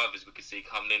some of the drivers we could see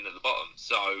coming in at the bottom.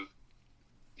 So,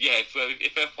 yeah,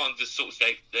 if F1 just sorts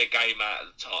their game out at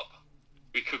the top,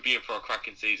 we could be in for a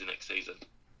cracking season next season.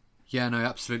 Yeah, no,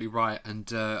 absolutely right.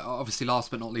 And obviously,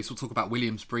 last but not least, we'll talk about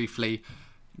Williams briefly.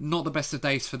 Not the best of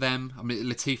days for them. I mean,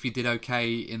 Latifi did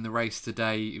okay in the race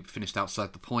today. He finished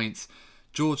outside the points.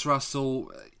 George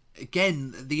Russell,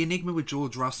 again, the enigma with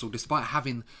George Russell, despite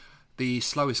having the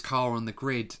slowest car on the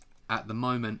grid at the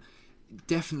moment,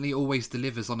 definitely always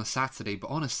delivers on a Saturday. But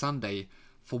on a Sunday,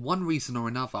 for one reason or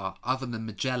another, other than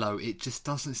Mugello, it just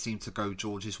doesn't seem to go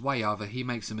George's way. Either he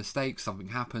makes a mistake, something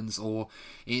happens, or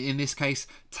in this case,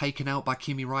 taken out by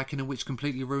Kimi Räikkönen, which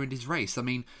completely ruined his race. I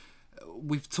mean,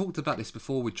 we've talked about this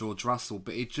before with George Russell,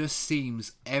 but it just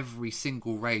seems every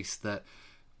single race that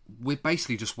we're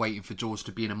basically just waiting for George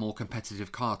to be in a more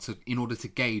competitive car in order to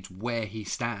gauge where he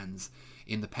stands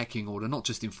in the pecking order, not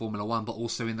just in Formula One, but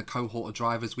also in the cohort of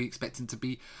drivers we expect him to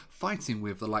be fighting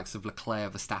with, the likes of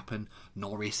Leclerc, Verstappen,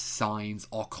 Norris, Sainz,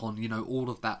 Ocon,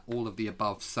 all of that, all of the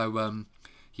above. So,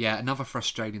 yeah, another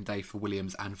frustrating day for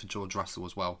Williams and for George Russell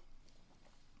as well.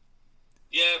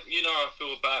 Yeah, how I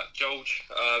feel about George.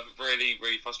 Really,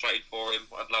 really frustrated for him.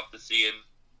 I'd love to see him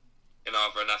in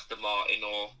either an Aston Martin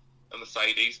or a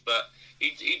Mercedes, but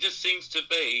he just seems to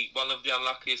be one of the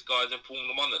unluckiest guys in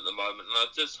Formula One at the moment, and I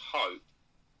just hope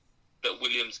that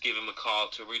Williams give him a car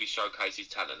to really showcase his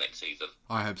talent next season.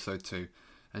 I hope so too.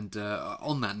 And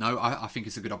on that note, I think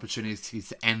it's a good opportunity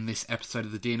to end this episode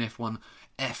of the DNF1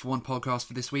 F1 podcast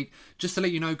for this week. Just to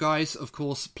let you know, guys, of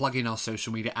course, plug in our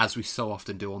social media as we so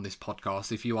often do on this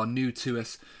podcast. If you are new to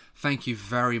us, thank you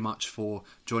very much for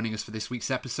joining us for this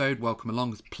week's episode. Welcome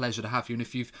along. It's a pleasure to have you. And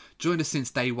if you've joined us since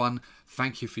day one,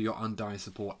 thank you for your undying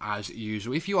support as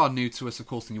usual. If you are new to us, of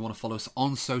course, and you want to follow us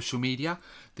on social media,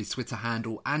 the Twitter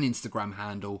handle and Instagram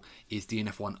handle is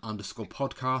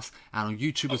DNF1_podcast, and on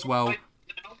YouTube as well.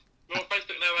 We're on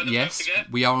Facebook now, Adam, yes,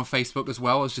 we are on Facebook as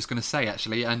well. I was just going to say,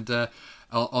 actually, and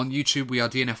on YouTube we are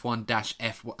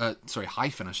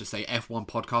DNF1-F1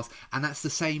 podcast, and that's the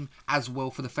same as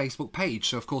well for the Facebook page.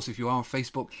 So, of course, if you are on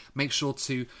Facebook, make sure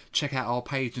to check out our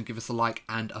page and give us a like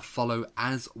and a follow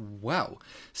as well.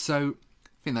 So,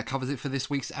 I think that covers it for this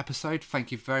week's episode.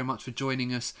 Thank you very much for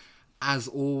joining us as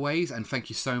always, and thank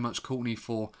you so much, Courtney,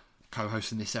 for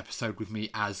co-hosting this episode with me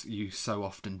as you so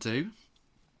often do.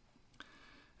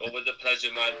 Always a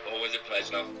pleasure, man. Always a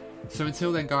pleasure. So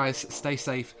until then, guys, stay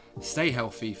safe, stay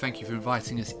healthy. Thank you for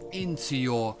inviting us into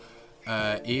your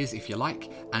ears, if you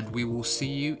like. And we will see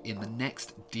you in the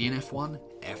next DNF1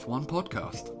 F1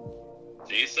 podcast.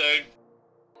 See you soon.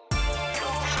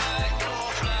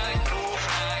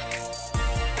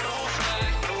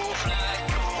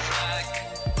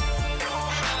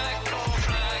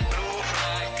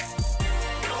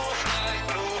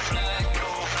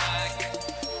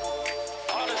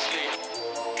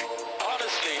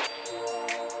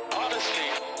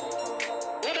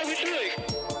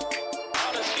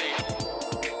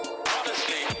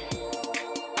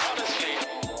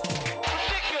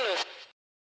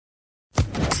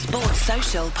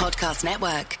 Social Podcast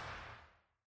Network.